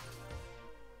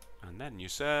 And then you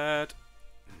said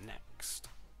next.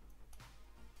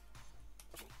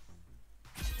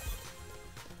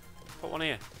 Put one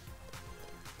here.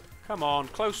 Come on,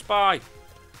 close by.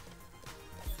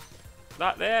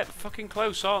 That there, fucking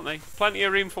close, aren't they? Plenty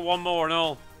of room for one more and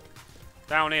all.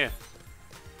 Down here.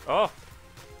 Oh.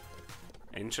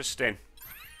 Interesting.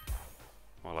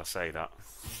 Well, I say that.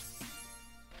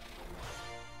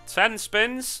 10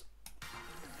 spins.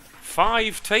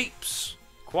 5 tapes.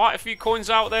 Quite a few coins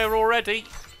out there already.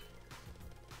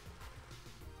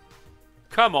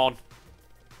 Come on.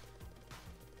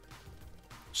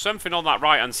 Something on that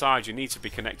right hand side. You need to be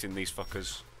connecting these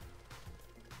fuckers.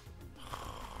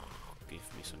 Give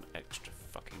me some extra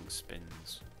fucking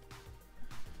spins.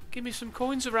 Give me some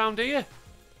coins around here.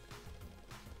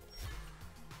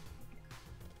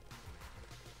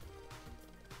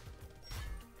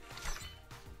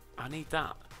 I need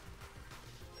that.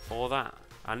 Or that.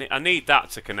 I need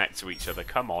that to connect to each other.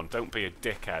 Come on, don't be a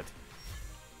dickhead.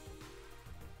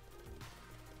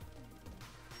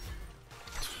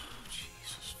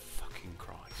 Jesus fucking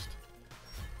Christ.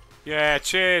 Yeah,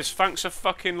 cheers. Thanks a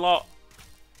fucking lot.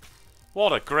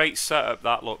 What a great setup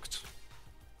that looked.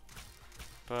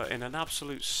 But in an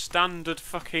absolute standard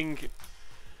fucking...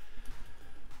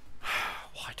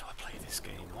 Why do I play this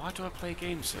game? Why do I play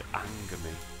games that anger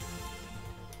me?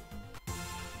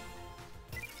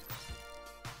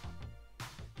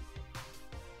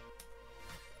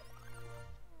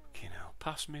 You know,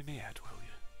 pass me my head, will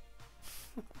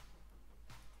you?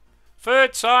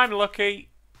 Third time lucky.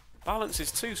 Balance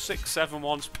is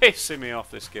 2671. It's pissing me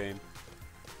off, this game.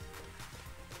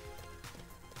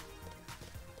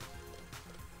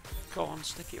 Go on,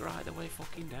 stick it right the way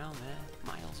fucking down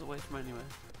there. Miles away from anywhere.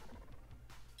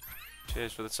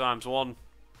 Cheers for the ×1.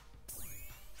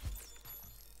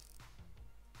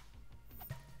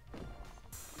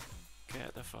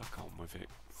 Get the fuck on with it.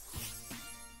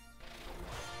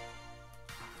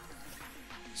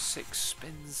 6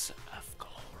 spins of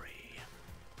glory.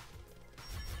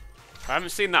 I haven't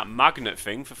seen that magnet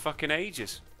thing for fucking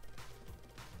ages.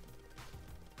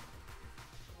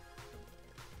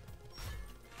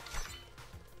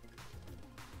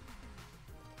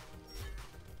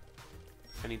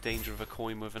 Any danger of a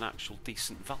coin with an actual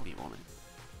decent value on it?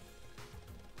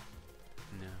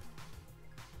 No.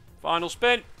 Final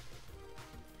spin!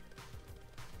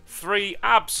 3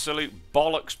 absolute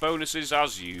bollocks bonuses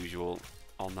as usual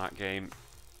on that game.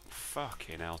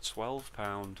 Fucking hell,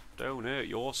 £12. Don't hurt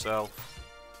yourself.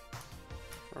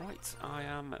 Right, I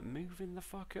am moving the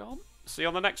fuck on. See you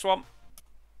on the next one.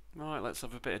 Right, let's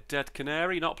have a bit of Dead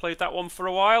Canary. Not played that one for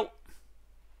a while.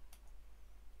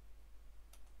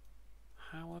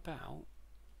 How about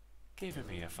giving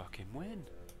me a fucking win.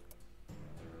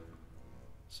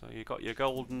 So you got your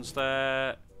goldens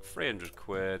there. 300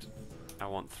 quid. I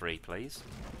want 3, please.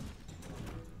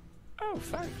 Oh,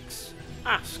 thanks.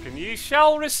 Ask and you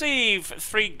shall receive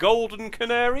 3 golden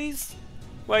canaries.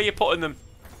 Where are you putting them?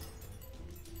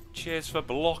 Cheers for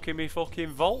blocking me fucking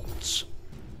vaults.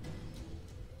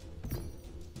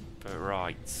 But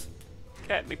right.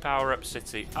 Get me power up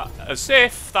city. As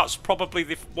if that's probably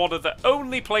one of the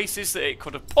only places that it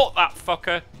could have put that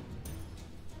fucker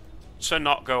to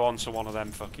not go on to one of them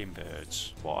fucking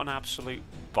birds. What an absolute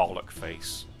bollock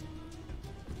face.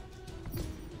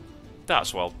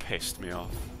 That's well pissed me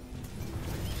off.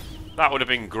 That would have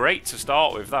been great to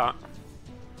start with, that.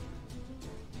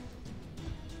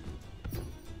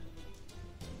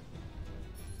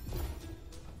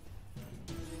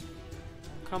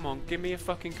 Come on, give me a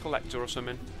fucking collector or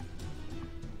something.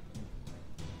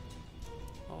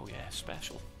 Oh yeah,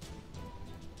 special.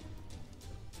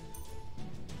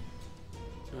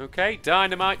 Okay,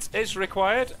 dynamite is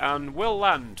required and will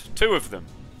land. 2 of them.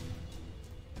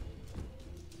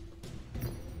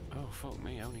 Oh, fuck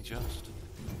me, only just.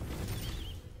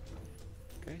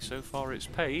 Okay, so far it's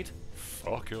paid.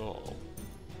 Fuck all.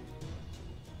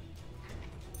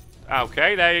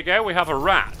 Okay, there you go, we have a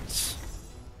rat.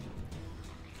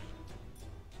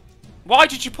 Why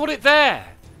did you put it there?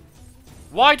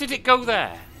 Why did it go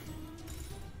there?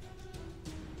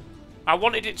 I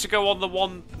wanted it to go on the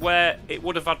one where it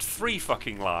would have had 3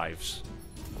 fucking lives.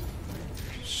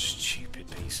 Stupid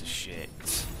piece of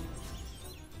shit.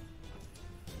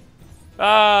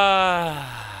 Annoying.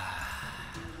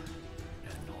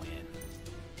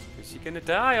 Because you're gonna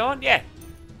die, aren't you?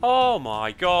 Oh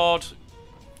my god.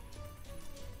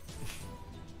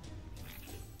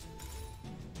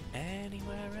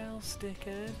 Anywhere else,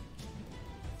 dickhead?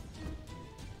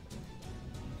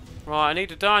 Right, I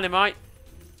need a dynamite.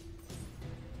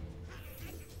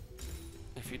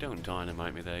 If you don't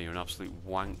dynamite me there, you're an absolute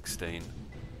wank stain.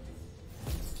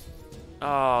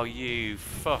 Oh, you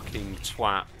fucking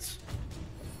twat.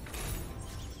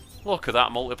 Look at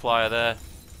that multiplier there.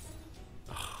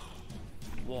 Oh,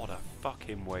 what a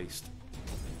fucking waste.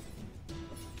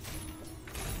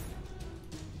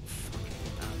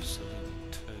 Fucking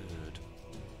absolute turd.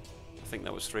 I think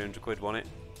that was 300 quid, wasn't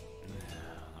it? No,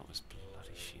 that was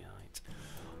bloody shite.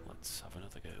 Let's have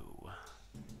another go.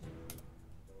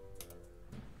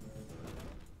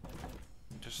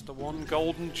 Just the one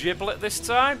golden giblet this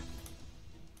time.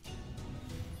 Okay,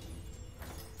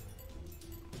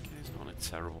 he's not in a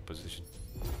terrible position.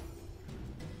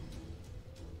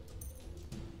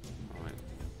 Alright,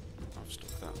 I've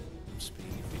stuck that speedy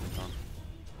thing on.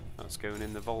 That's going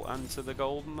in the vault and to the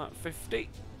golden at 50.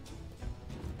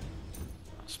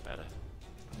 That's better.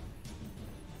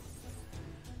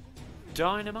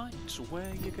 Dynamite, where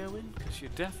are you going? Because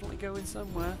you're definitely going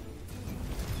somewhere.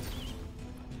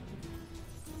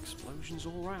 Explosions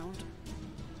all round.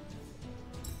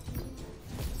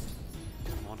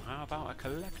 Come on, how about a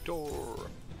collector? Okay,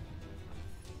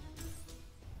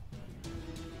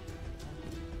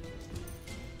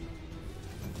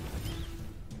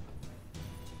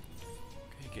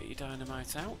 get your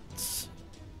dynamite out.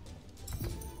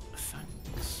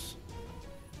 Thanks.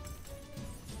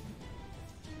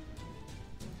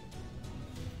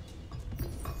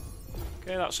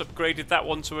 Okay, that's upgraded that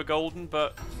one to a golden,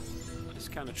 but it's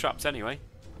kind of trapped anyway.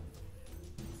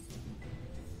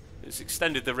 It's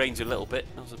extended the range a little bit,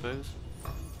 I suppose.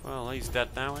 Well, he's dead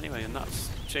now anyway, and that's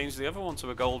changed the other one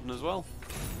to a golden as well.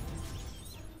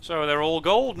 So they're all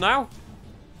gold now.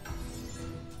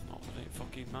 Not that it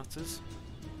fucking matters.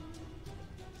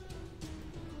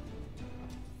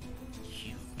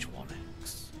 Huge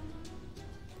 1x.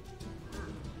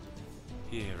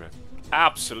 Hero.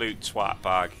 Absolute twat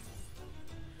bag.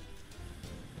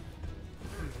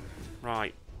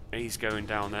 Right, he's going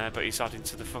down there, but he's adding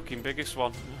to the fucking biggest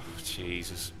one. Oh,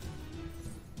 Jesus.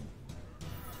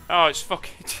 Oh, it's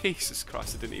fucking... Jesus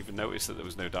Christ, I didn't even notice that there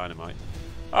was no dynamite.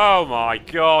 Oh my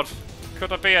god.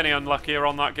 Could I be any unluckier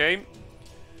on that game?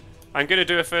 I'm going to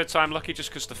do a 3rd time lucky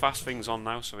just because the fast thing's on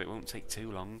now, so it won't take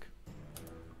too long.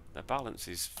 The balance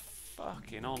is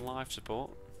fucking on life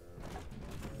support.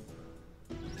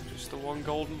 Just the one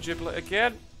golden giblet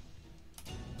again.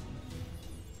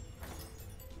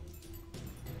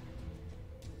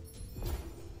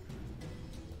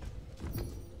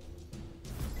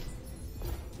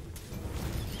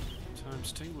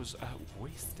 ×2 was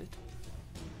wasted.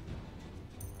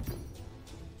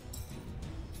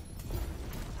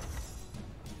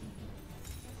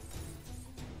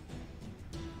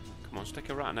 Come on, stick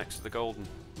a rat next to the golden.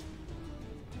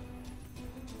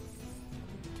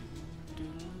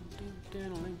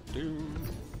 Doom.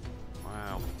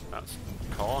 Wow, that's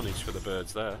carnage for the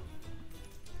birds there.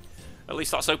 At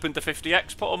least that's opened to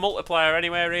 50x. Put a multiplier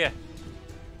anywhere here.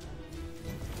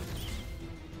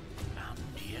 And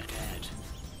you're dead.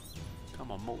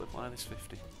 Come on, multiply this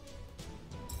 50.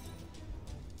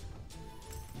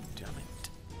 Damn it.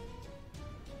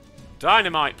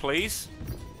 Dynamite, please.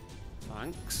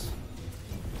 Thanks.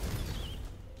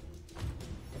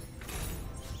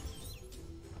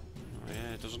 Oh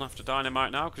yeah, it doesn't have to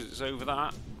dynamite now because it's over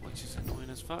that, which is annoying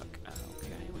as fuck.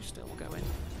 Okay, we're still going.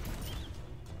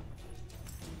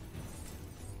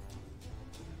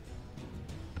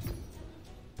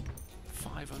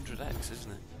 $500x,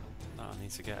 isn't it? That I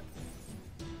need to get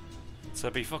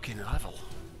to be fucking level.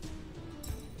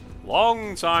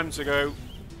 Long time to go.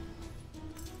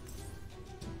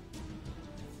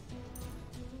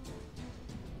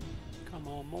 Come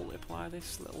on, multiply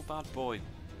this little bad boy.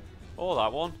 Or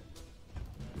that one.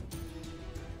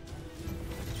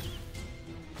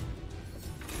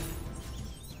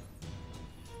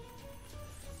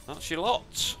 That's your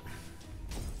lot.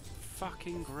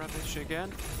 Fucking rubbish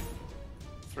again.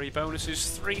 3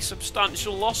 bonuses, 3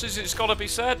 substantial losses, it's got to be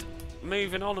said.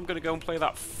 Moving on, I'm going to go and play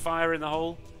that fire in the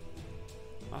hole.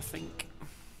 I think.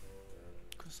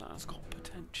 Because that has got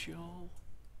potential.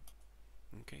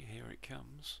 Okay, here it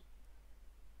comes.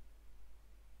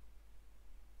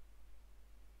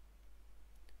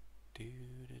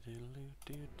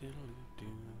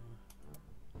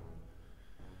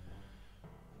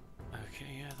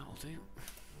 Okay, yeah, that'll do.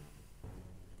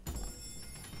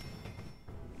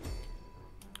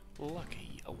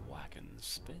 Lucky a wagon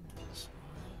spins.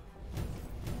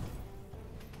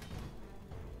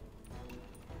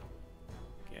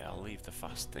 Yeah, I'll leave the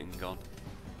fast thing on.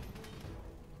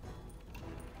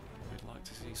 We'd like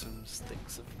to see some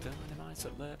sticks of dynamite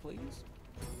up there, please.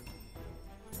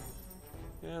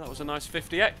 Yeah, that was a nice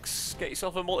 50x. Get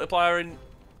yourself a multiplier in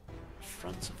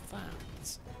front of that.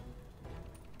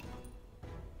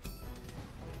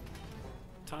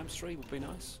 ×3 would be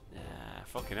nice. Yeah,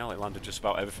 fucking hell, it landed just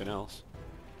about everything else.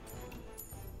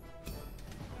 I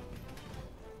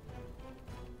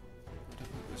don't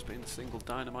think there's been a single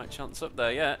dynamite chance up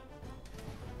there yet.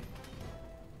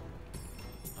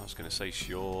 I was going to say,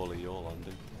 surely you're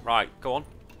landing. Right, go on.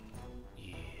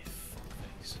 Yeah,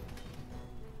 fuckface.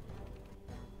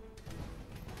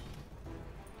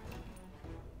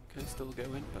 Okay, still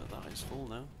going, but that is full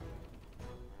now.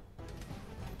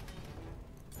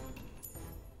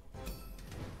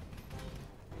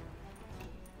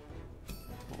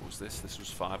 This was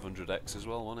 500x as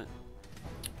well, wasn't it?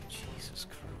 Jesus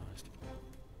Christ.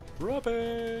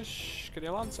 Rubbish! Can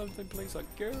you land something, please? Like,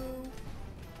 go!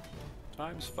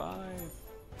 ×5.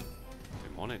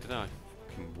 Didn't want it, did I?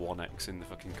 Fucking 1x in the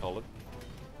fucking column.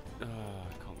 I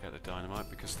can't get the dynamite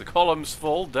because the column's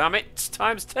full, damn it!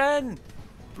 ×10!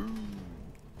 Boom!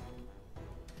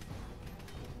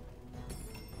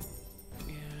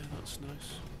 Yeah, that's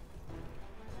nice.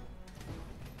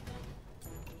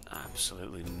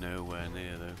 Absolutely nowhere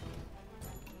near though.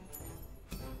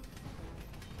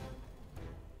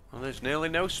 Well, there's nearly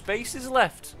no spaces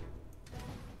left.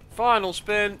 Final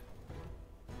spin.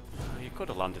 Oh, you could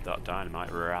have landed that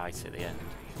dynamite right at the end.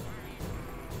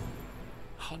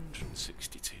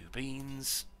 162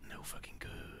 beans. No fucking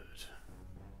good.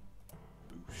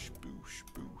 Boosh, boosh,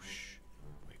 boosh.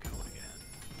 We go again.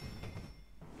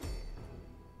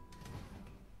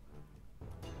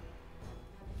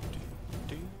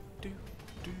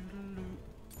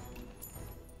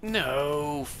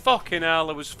 No, fucking hell,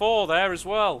 there was 4 there as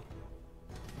well.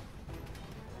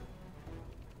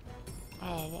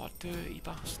 Oh, what a dirty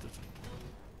bastard.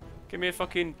 Give me a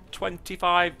fucking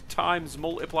 25 times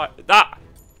multiply. That!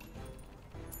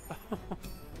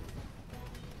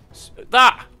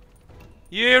 That!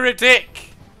 You're a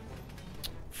dick!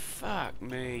 Fuck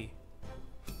me.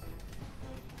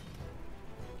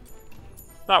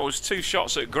 That was 2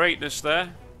 shots at greatness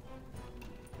there.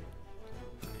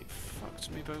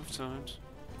 Me both times.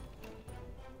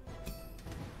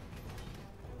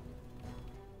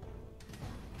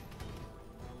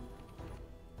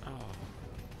 Oh.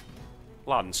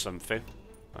 Land something.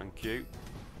 Thank you.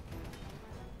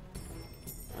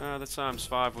 The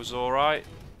 ×5 was alright.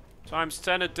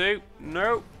 ×10 would do.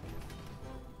 No.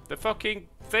 The fucking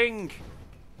thing.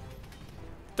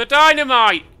 The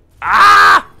dynamite!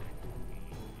 Ah!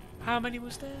 How many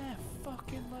was there?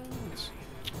 Fucking loads.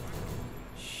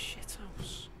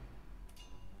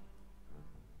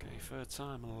 Okay, third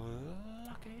time.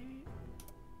 Lucky.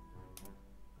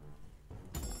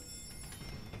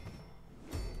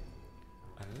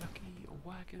 A lucky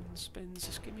wagon spins.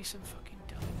 Just give me some fucking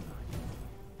dynamite.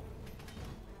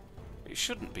 It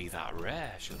shouldn't be that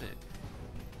rare, should it?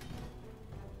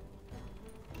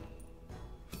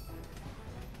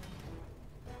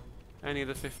 Any of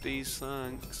the 50s,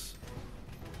 thanks.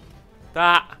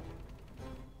 That!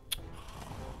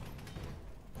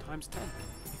 Times 10.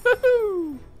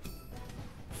 Woohoo!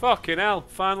 Fucking hell,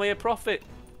 finally a profit.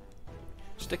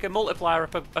 Stick a multiplier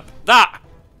up. That!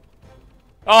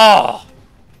 Oh!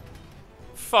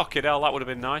 Fucking hell, that would have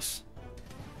been nice.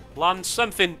 Land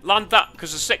something. Land that,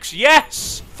 because of 6.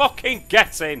 Yes! Fucking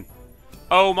get in!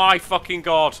 Oh my fucking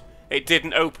god. It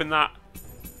didn't open that.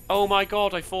 Oh my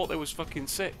god, I thought there was fucking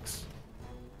 6.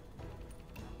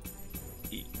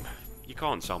 You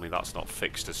can't tell me that's not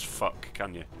fixed as fuck,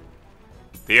 can you?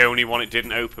 The only one it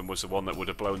didn't open was the one that would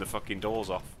have blown the fucking doors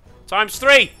off. Times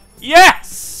 3!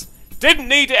 Yes! Didn't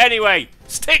need it anyway!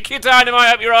 Stick your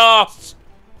dynamite up your arse!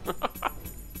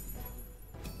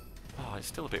 Oh, it's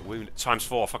still a bit wounded. Times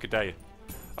 4, fucking dare you.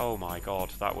 Oh my god,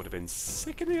 that would have been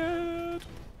sick in the head.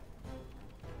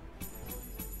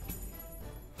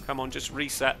 Come on, just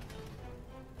reset.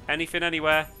 Anything,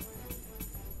 anywhere.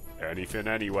 Anything,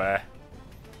 anywhere.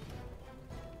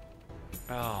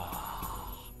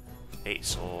 Ah, oh,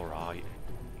 it's alright.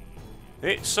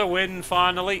 It's a win,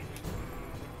 finally.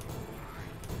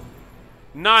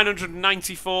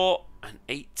 994 and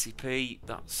 80p.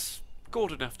 That's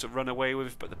good enough to run away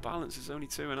with, but the balance is only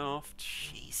 2.5.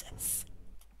 Jesus.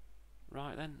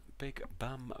 Right then, big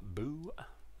bamboo.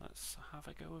 Let's have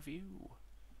a go of you.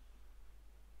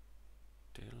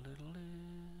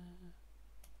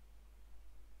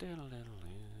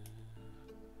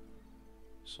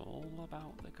 It's all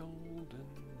about the golden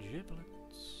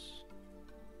giblets.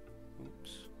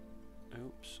 Oops.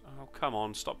 Oops. Oh, come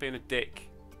on. Stop being a dick.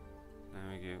 There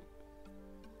we go.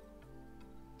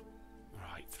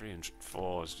 Right,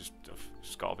 304 is just...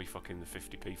 It's got to be fucking the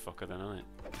 50p fucker then, isn't it?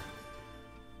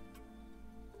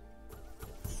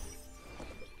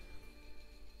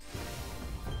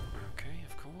 Okay,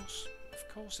 of course. Of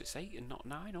course it's 8 and not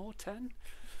 9 or 10.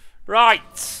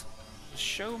 Right!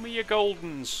 Show me your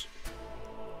goldens.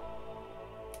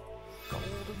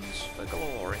 Goldens for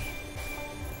glory.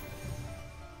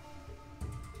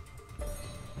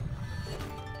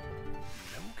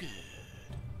 No good.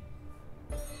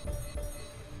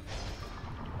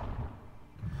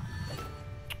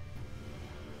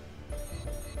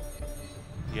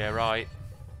 Yeah, right.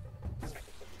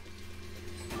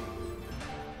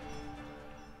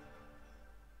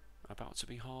 About to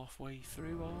be halfway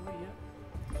through, are we?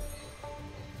 Yeah.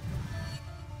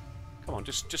 Come on,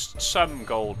 just some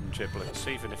golden giblets,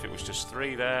 even if it was just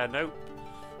 3 there. Nope.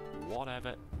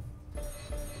 Whatever.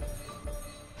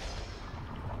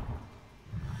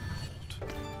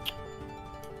 Gold.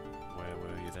 Where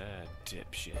were you there,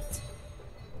 dipshit?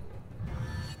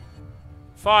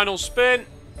 Final spin.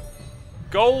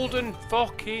 Golden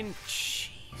fucking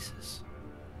Jesus.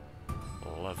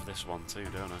 Love this one too,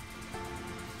 don't I?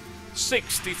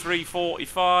 63.45.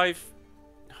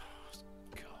 Oh,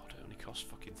 God, it only costs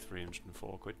fucking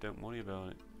 304 quid. Don't worry about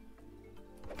it.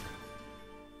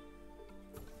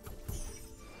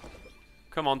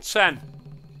 Come on, 10.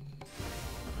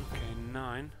 Okay,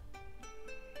 9.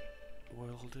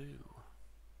 Will do.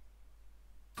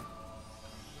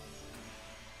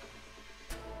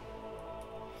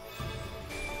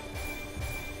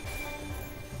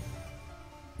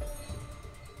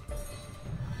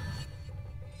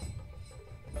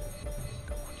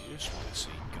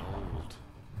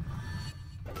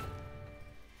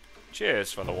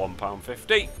 Cheers for the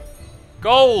 £1.50.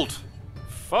 Gold!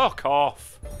 Fuck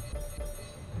off!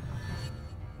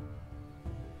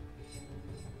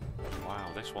 Wow,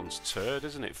 this one's turd,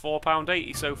 isn't it?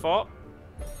 £4.80 so far.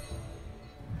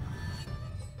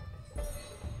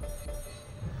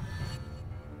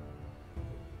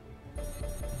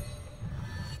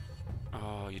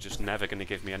 Oh, you're just never going to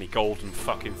give me any golden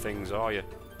fucking things, are you?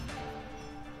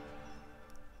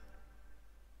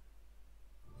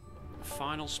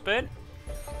 Final spin.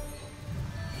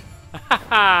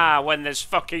 Haha, when there's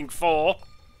fucking 4.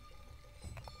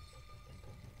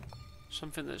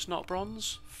 Something that's not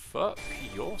bronze? Fuck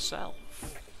yourself.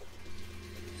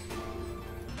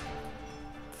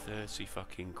 30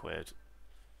 fucking quid.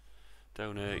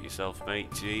 Don't hurt yourself,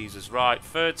 mate. Jesus. Right,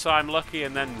 3rd time lucky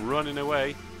and then running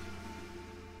away.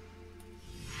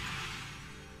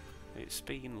 It's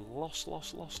been lost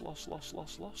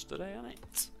today, hasn't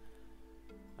it?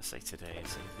 I say today, I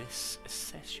say this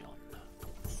session.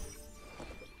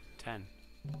 10.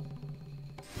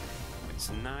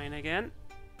 It's 9 again.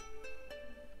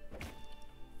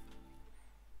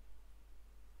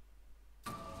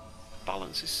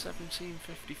 Balance is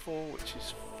 17.54, which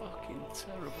is fucking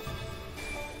terrible.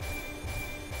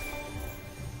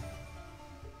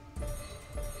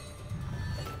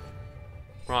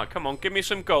 Right, come on, give me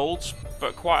some golds,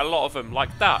 but quite a lot of them,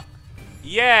 like that.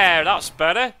 Yeah, that's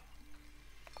better.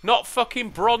 Not fucking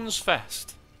Bronze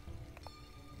Fest.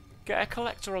 Get a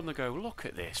collector on the go. Look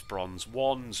at this, bronze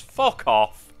wands. Fuck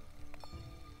off.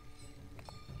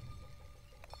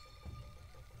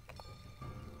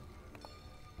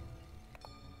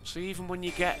 So even when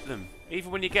you get them, even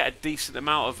when you get a decent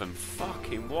amount of them,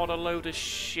 fucking what a load of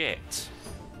shit.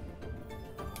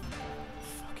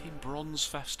 Fucking Bronze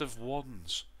Fest of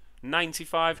wands.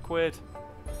 95 quid.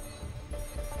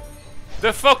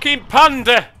 The fucking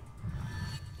panda!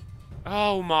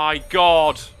 Oh my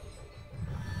god.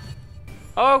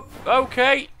 Oh,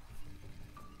 okay.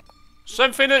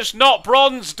 Something that's not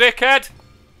bronze, dickhead.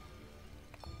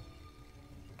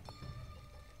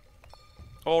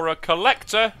 Or a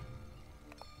collector.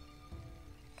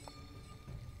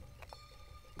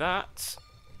 That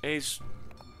is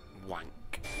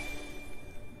wank.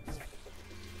 That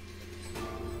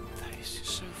is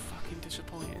just so fucking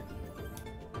disappointing.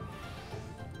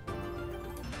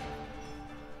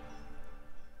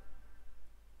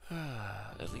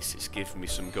 At least it's given me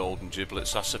some golden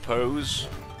giblets, I suppose.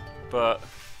 But,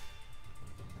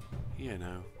 you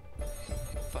know,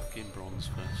 fucking Bronze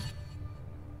Fest.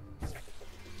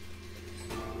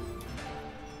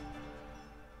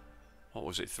 What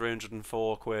was it?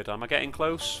 304 quid. Am I getting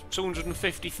close?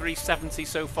 253.70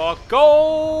 so far.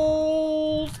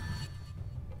 Gold!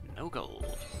 No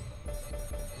gold.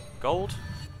 Gold?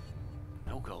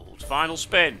 No gold. Final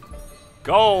spin.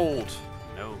 Gold!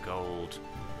 No gold.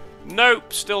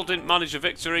 Nope, still didn't manage a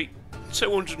victory.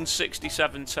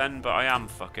 267.10, but I am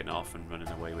fucking off and running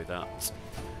away with that.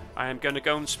 I am going to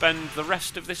go and spend the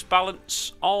rest of this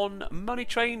balance on Money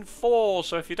Train 4,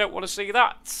 so if you don't want to see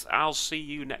that, I'll see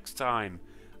you next time.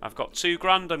 I've got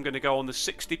 £2 I'm going to go on the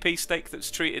 60p stake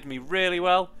that's treated me really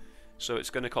well, so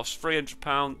it's going to cost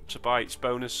 £300 to buy its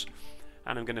bonus,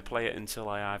 and I'm going to play it until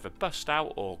I either bust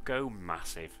out or go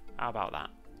massive. How about that?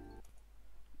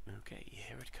 Okay,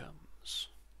 here it comes.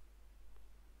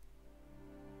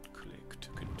 Click to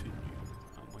continue,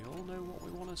 and we all know what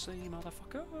we want to see,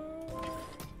 motherfucker.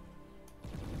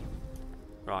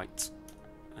 Right,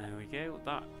 there we go.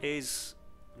 That is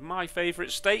my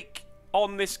favourite stake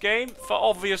on this game for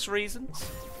obvious reasons.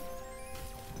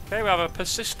 Okay, we have a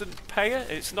persistent payer.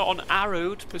 It's not an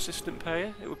arrowed persistent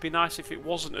payer. It would be nice if it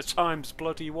wasn't a times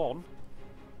bloody 1.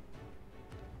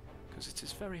 Because it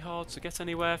is very hard to get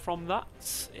anywhere from that.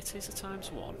 It is a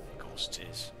times 1. Of course it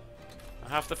is. I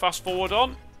have the fast forward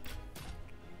on.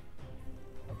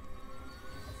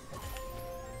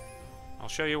 I'll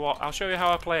show you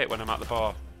how I play it when I'm at the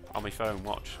bar on my phone.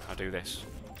 Watch, I do this.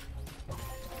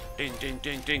 Ding, ding,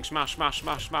 ding, ding, smash, smash,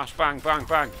 smash, smash, bang, bang,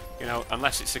 bang. You know,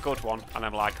 unless it's a good one, and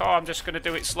I'm like, oh, I'm just going to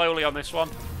do it slowly on this one.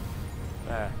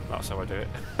 There, that's how I do it.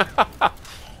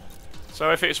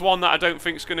 So if it's one that I don't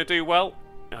think is going to do well,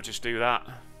 I'll just do that.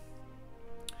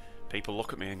 People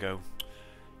look at me and go,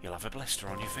 you'll have a blister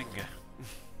on your finger.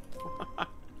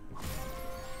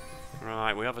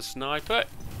 Right, we have a sniper.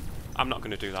 I'm not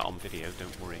going to do that on video,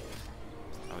 don't worry.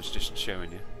 I was just showing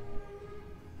you.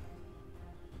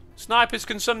 Snipers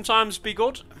can sometimes be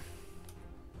good.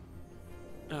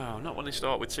 Oh, not when they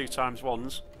start with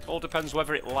 2x1s. All depends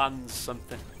whether it lands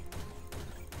something.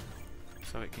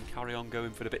 So it can carry on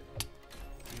going for a bit.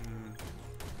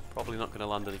 Probably not going to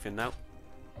land anything now.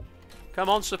 Come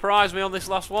on, surprise me on this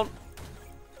last one.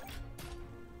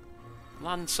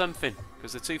 Land something,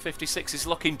 because the 256 is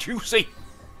looking juicy.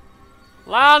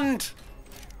 Land!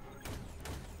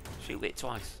 Shoot it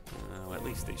twice. Oh, at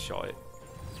least it shot it.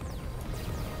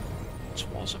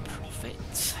 Twas a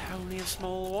profit. Only a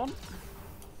small one.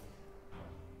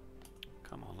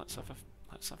 Come on, let's have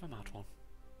a mad one.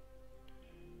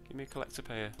 Give me a collector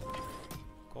payer.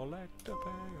 Collector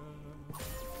payer.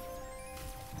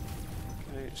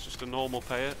 Okay, it's just a normal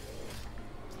payer.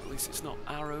 At least it's not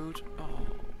arrowed. Oh,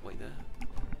 wait there.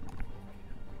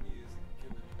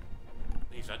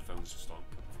 These headphones just aren't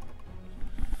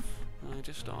comfy. They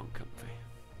just aren't comfy.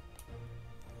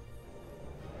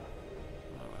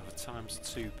 Oh, I have a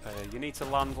 ×2 payer. You need to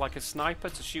land like a sniper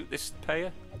to shoot this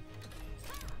payer.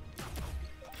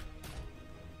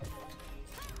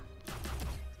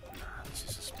 Nah, this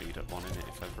is a speed up one, isn't it,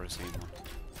 if ever I've seen one.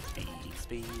 Speed,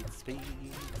 speed,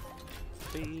 speed.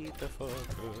 Speed the fuck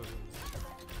up.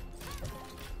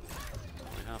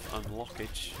 We have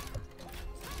unlockage.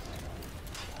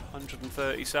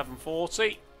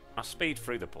 137.40. I speed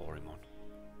through the boring one.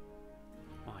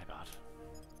 My bad.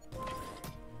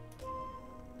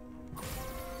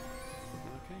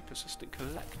 Okay, persistent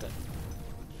collector.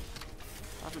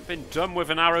 I haven't been done with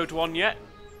an arrowed one yet.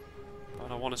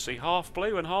 But I want to see half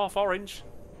blue and half orange.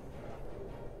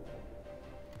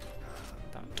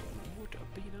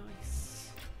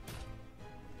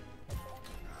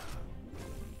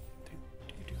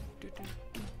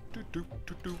 Do,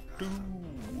 do, do, do.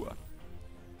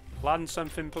 Land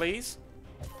something, please.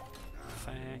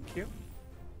 Thank you.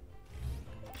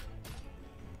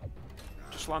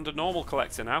 Just land a normal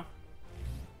collector now.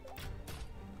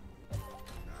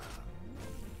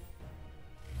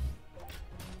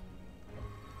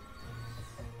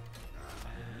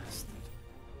 Bastard.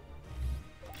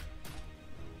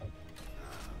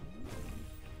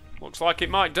 Looks like it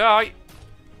might die.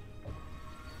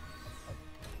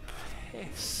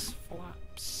 Piss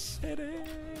Flap City.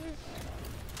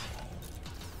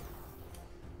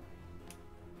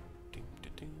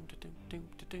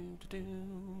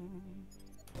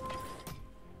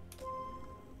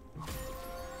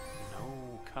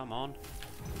 No, come on.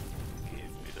 Give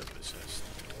me the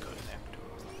persistent connector.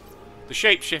 The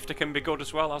shapeshifter can be good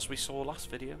as well, as we saw last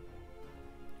video.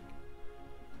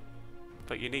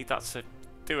 But you need that to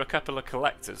do a couple of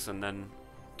collectors and then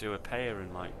do a pair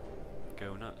and like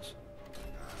go nuts.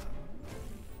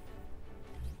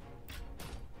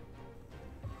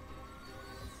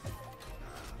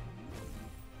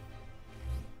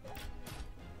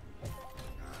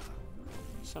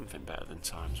 Something better than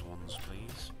times ones,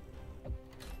 please.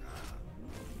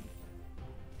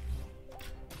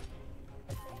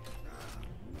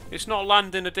 It's not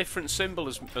landing a different symbol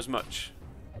as much,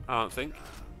 I don't think.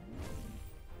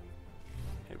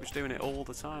 It was doing it all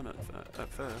the time at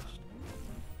first.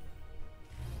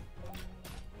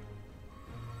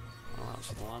 Well,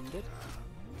 that's landed.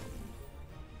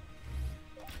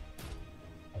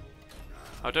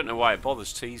 I don't know why it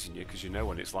bothers teasing you, because you know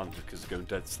when it's landed, because it's going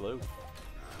dead slow.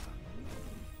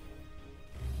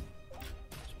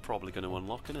 Probably going to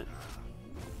unlock, innit?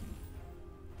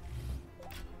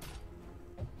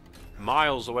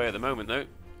 Miles away at the moment, though.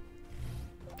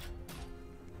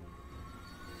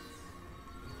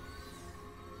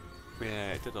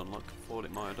 Yeah, it did unlock. Thought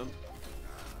it might have done.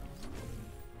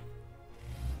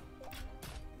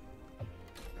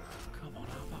 Come on,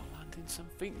 how about landing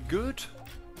something good?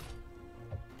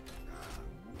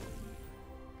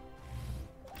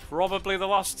 Probably the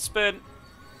last spin.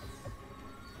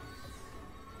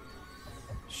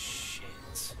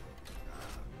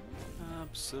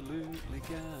 Absolutely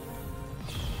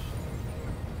gosh.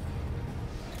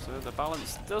 So the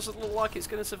balance doesn't look like it's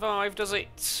going to survive, does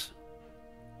it?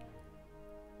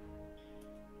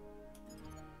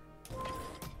 Come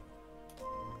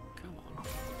on.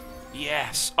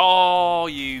 Yes! Oh,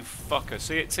 you fucker.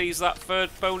 See it tease that third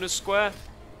bonus square?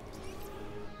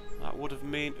 That would have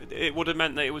meant that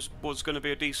it was going to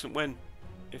be a decent win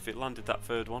if it landed that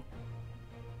third one.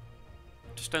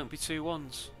 Just don't be 2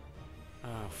 ones.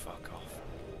 Oh, fuck off.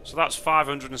 So that's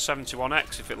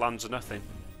 571x if it lands a nothing.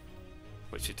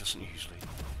 Which it doesn't usually.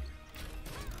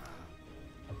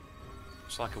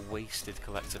 It's like a wasted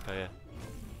collector pair.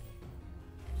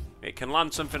 It can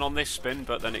land something on this spin,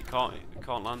 but then it can't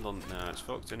land on... No, it's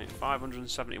fucked, isn't it?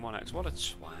 571x. What a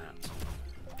twat.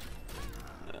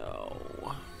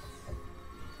 Oh.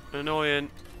 Annoying.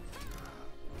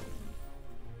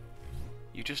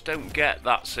 You just don't get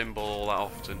that symbol all that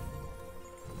often.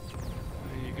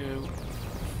 There you go.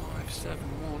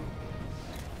 571.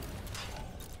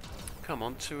 Come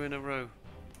on, 2 in a row.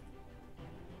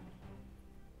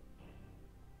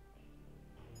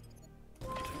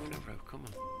 Come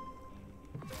on.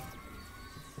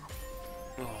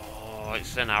 Oh,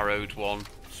 it's an arrowed one.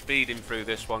 Speeding through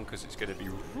this one because it's going to be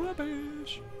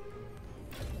rubbish.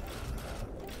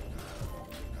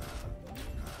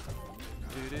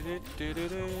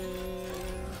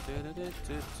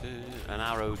 An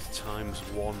arrowed times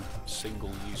 1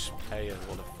 single use payer.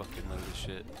 What a fucking load of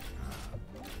shit.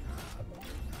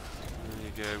 There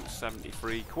you go,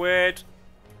 73 quid.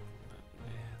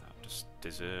 Yeah, that just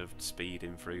deserved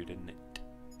speeding through, didn't it?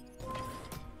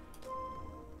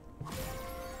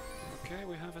 Okay,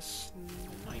 we have a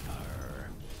sniper.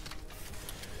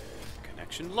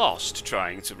 Connection lost.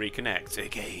 Trying to reconnect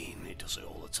again. It does it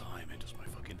all the time. It does my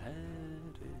fucking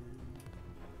head in.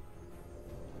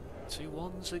 2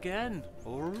 ones again.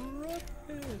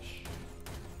 Rubbish.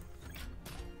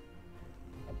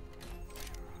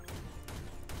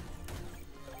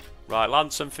 Right,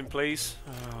 land something, please.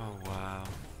 Oh, wow.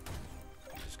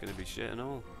 It's going to be shit and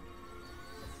all.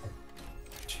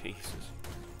 Jesus.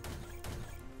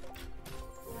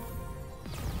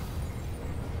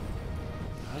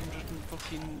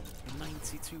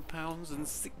 £192 and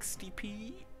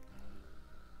 60p.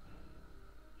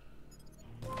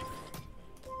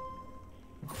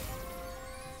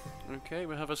 Okay,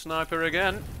 we have a sniper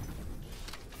again.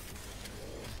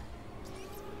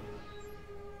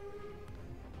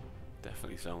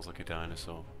 Definitely sounds like a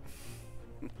dinosaur.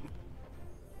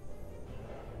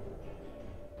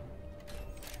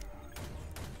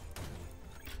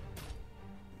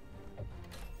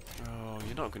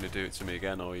 You're not going to do it to me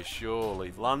again, are you?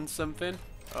 Surely. Land something?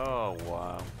 Oh,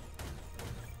 wow.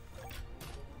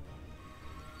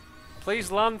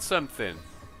 Please land something.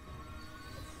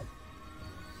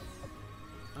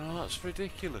 Oh, that's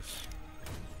ridiculous.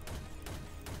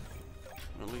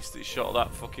 At least it shot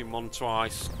that fucking one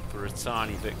twice for a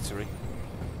tiny victory.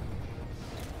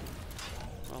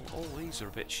 Well, all these are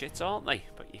a bit shit, aren't they?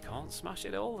 But you can't smash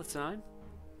it all the time.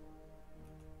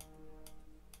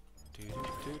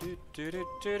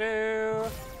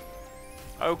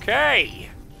 Okay.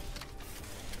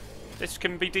 This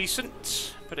can be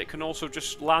decent, but it can also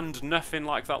just land nothing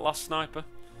like that last sniper.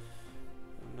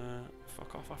 And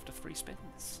fuck off after 3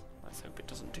 spins. Let's hope it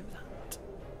doesn't do that.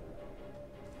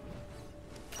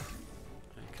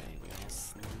 Okay, we are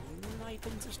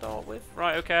sniping to start with.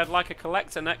 Right, okay, I'd like a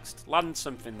collector next. Land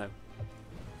something, though.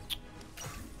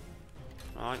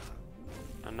 Right.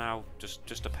 And now,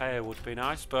 just a pair would be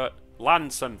nice, but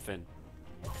land something.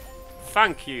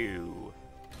 Thank you.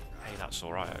 Hey, that's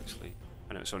alright, actually.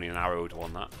 I know it's only an arrowed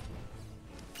one, that.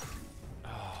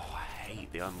 Oh, I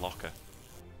hate the unlocker.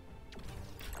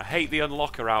 I hate the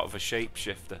unlocker out of a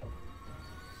shapeshifter.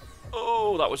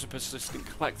 Oh, that was a persistent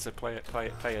collector. Play it.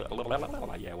 Yeah,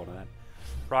 one of them.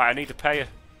 Right, I need a payer.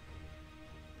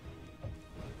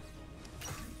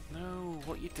 No,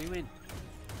 what are you doing?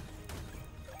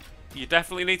 You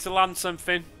definitely need to land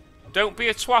something. Don't be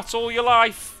a twat all your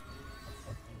life.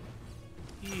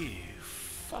 You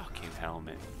fucking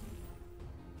helmet.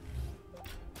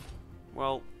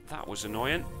 Well, that was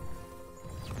annoying.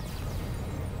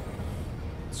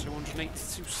 280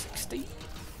 to 260.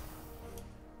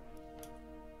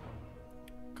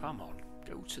 Come on,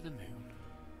 go to the moon.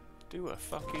 Do a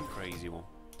fucking crazy one.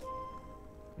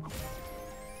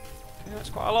 Okay, that's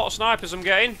quite a lot of snipers I'm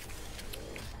getting.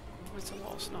 Quite a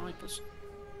lot of snipers.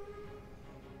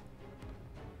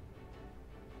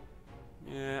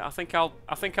 Yeah, I think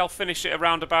I'll finish it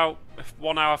around about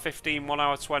 1 hour 15, 1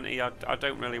 hour 20. I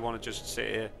don't really want to just sit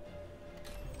here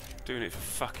doing it for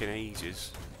fucking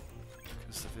ages,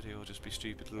 because the video will just be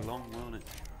stupidly long, won't it?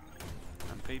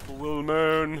 And people will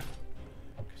moan,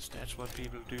 because that's what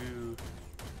people do.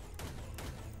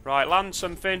 Right, land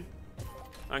something.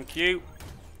 Thank you.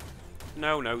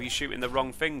 No, you're shooting the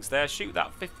wrong things there. Shoot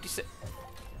that 56.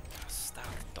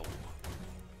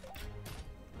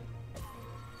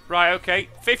 Right, okay.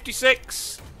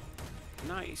 56.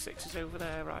 96 is over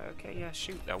there. Right, okay, yeah,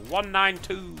 shoot there.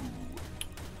 192.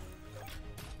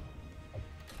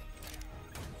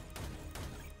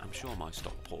 I'm sure my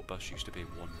Stockport bus used to be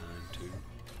 192.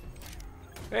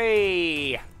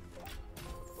 Hey!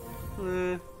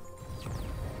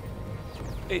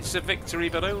 It's a victory,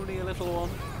 but only a little one.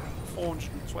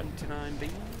 429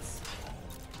 beans.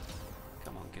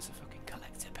 Come on, give us a fucking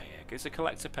collector payer. Give us a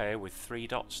collector payer with 3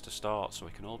 dots to start so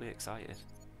we can all be excited.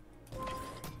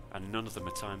 And none of them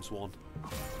are ×1.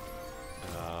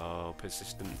 Oh,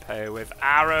 persistent payer with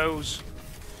arrows.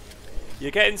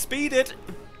 You're getting speeded.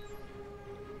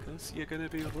 Because you're going to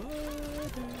be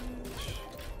rubbish.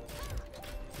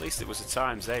 At least it was a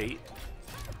 ×8.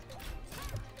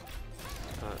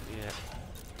 But yeah,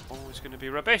 always going to be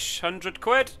rubbish. 100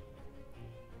 quid.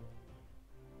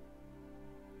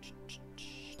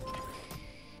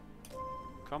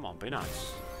 Come on, be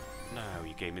nice. No,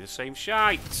 you gave me the same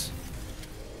shite.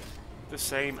 The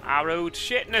same arrowed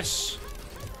shitness.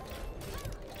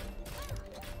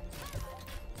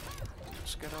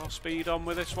 Let's get our speed on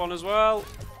with this one as well.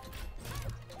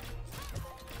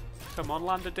 Come on,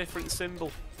 land a different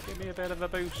symbol. Give me a bit of a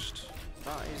boost.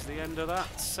 That is the end of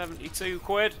that. 72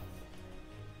 quid.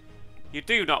 You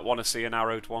do not want to see an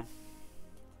arrowed one.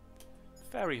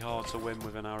 Very hard to win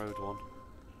with an arrowed one.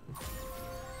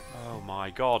 Oh my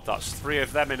god, that's 3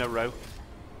 of them in a row.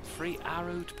 3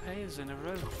 arrowed payers in a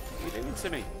row. What are you doing to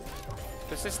me?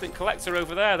 Persistent collector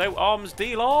over there, though. Arms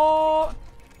dealer!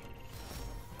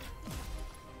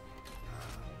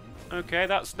 Okay,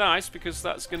 that's nice, because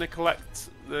that's going to collect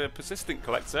the persistent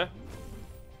collector.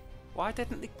 Why did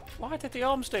the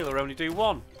arms dealer only do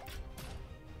 1?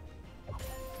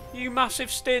 You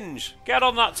massive stinge! Get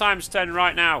on that ×10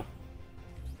 right now!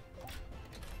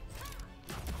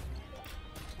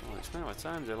 Well, it's now a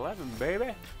 ×11,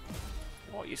 baby!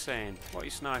 What are you saying? What are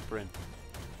you snipering?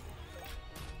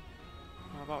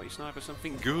 How about you sniper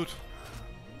something good?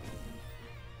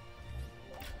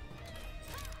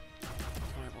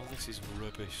 Right, well this is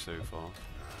rubbish so far.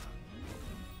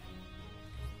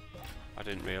 I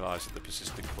didn't realise that the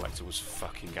persistent collector was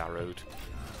fucking arrowed.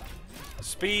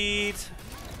 Speed!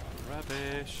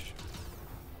 Rubbish.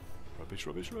 Rubbish,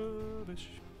 rubbish, rubbish.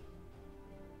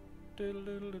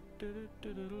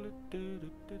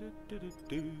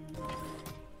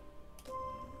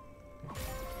 At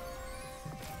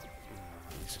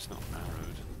least it's not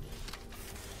narrowed.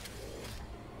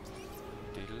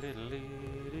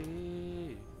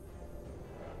 Diddle-diddle-dee-dee.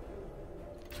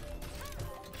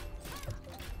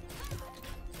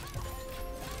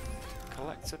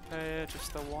 Collector pair,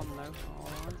 just the one though.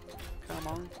 Alright, come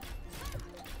on.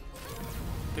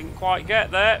 Didn't quite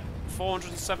get there.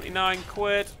 479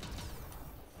 quid.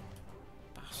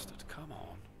 Bastard, come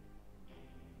on.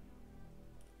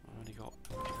 I've only got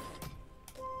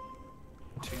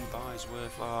 2 buys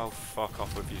worth. Oh, fuck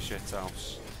off with your shit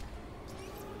house.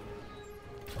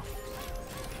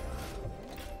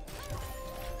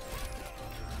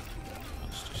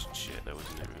 That's just shit though,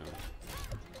 isn't it, really?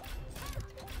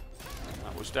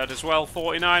 That was dead as well.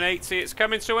 49.80. It's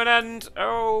coming to an end.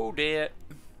 Oh dear.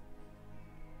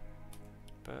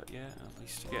 But yeah, at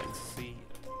least you're getting to see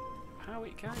how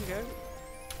it can go.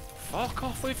 Fuck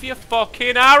off with your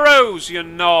fucking arrows, you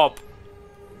knob!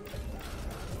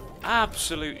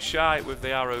 Absolute shite with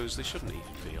the arrows. They shouldn't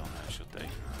even be on there, should they?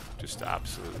 Just to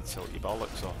absolutely tilt your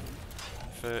bollocks off.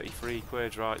 33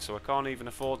 quid, right, so I can't even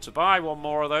afford to buy one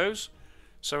more of those.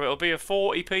 So it'll be a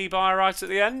 40p buy right at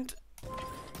the end.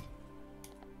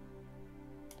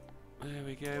 There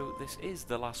we go. This is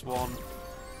the last one.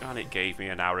 And it gave me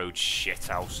an arrowed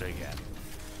shithouse again.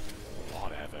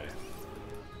 Whatever.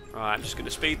 Right, I'm just going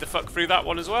to speed the fuck through that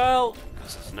one as well.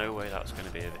 Because there's no way that's going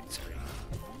to be a victory.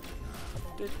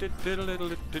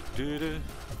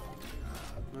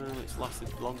 Well, it's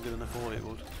lasted longer than I thought it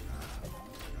would.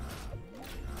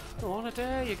 Go on, a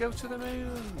dare you, go to the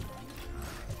moon.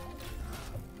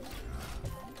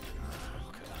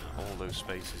 Look at that, all those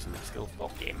spaces and it's still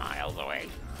fucking miles away.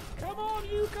 Come on,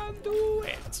 you can do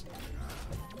it.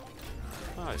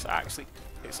 Oh, it's actually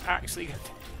going to be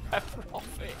a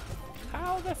profit.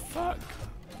 How the fuck?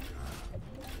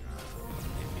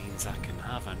 It means I can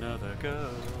have another go.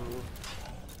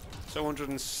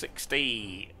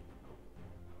 260.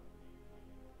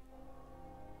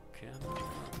 Come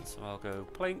on. So I'll go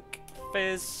plink,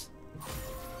 fizz.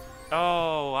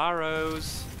 Oh,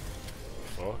 arrows.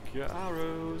 Fuck your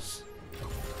arrows.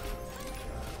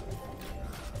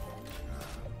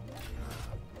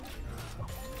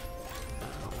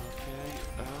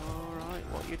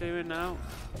 What are you doing now?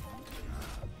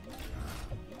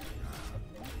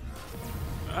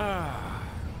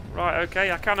 Right,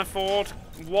 okay, I can afford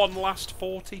one last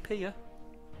 40p.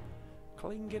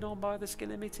 Clinging on by the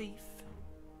skin of my teeth.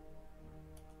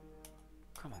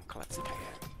 Come on, collector pair.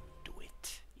 Do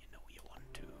it. You know you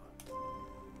want to.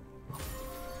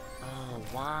 Oh,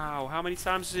 wow. How many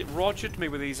times has it rogered me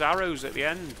with these arrows at the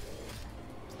end?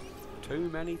 Too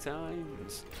many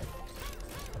times.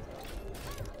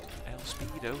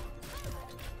 Speedo.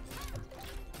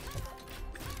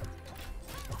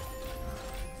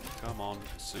 Come on,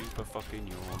 super fucking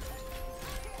yawn.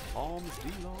 Arms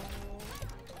D-Law.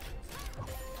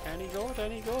 Any good?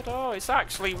 Any good? Oh, it's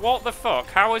actually, what the fuck?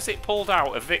 How has it pulled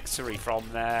out a victory from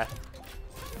there?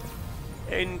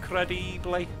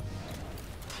 Incredibly.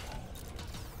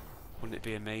 Wouldn't it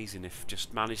be amazing if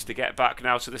just managed to get back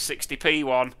now to the 60p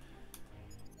one?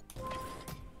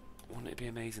 Wouldn't it be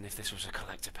amazing if this was a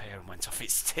collector pair and went off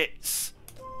its tits?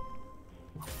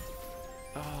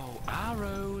 Oh,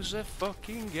 arrows are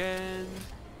fucking again.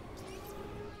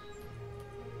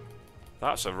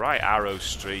 That's a right arrow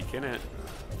streak, innit?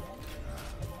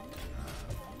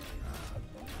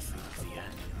 I think the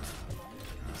end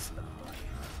is nigh.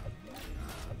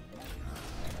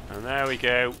 And there we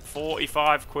go,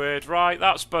 45 quid. Right,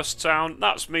 that's Bust Town.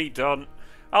 That's me done.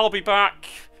 I'll be back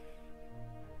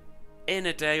in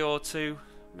a day or two,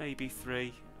 maybe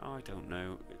 3. I don't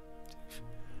know. It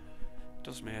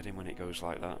does my head in when it goes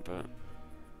like that, but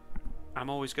I'm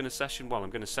always going to session. Well, I'm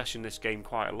going to session this game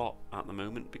quite a lot at the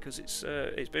moment because it's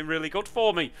been really good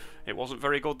for me. It wasn't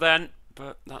very good then,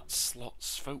 but that's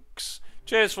slots, folks.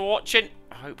 Cheers for watching.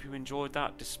 I hope you enjoyed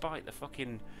that, despite the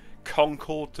fucking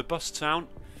Concord to Bust Town.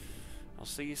 I'll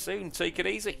see you soon. Take it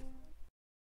easy.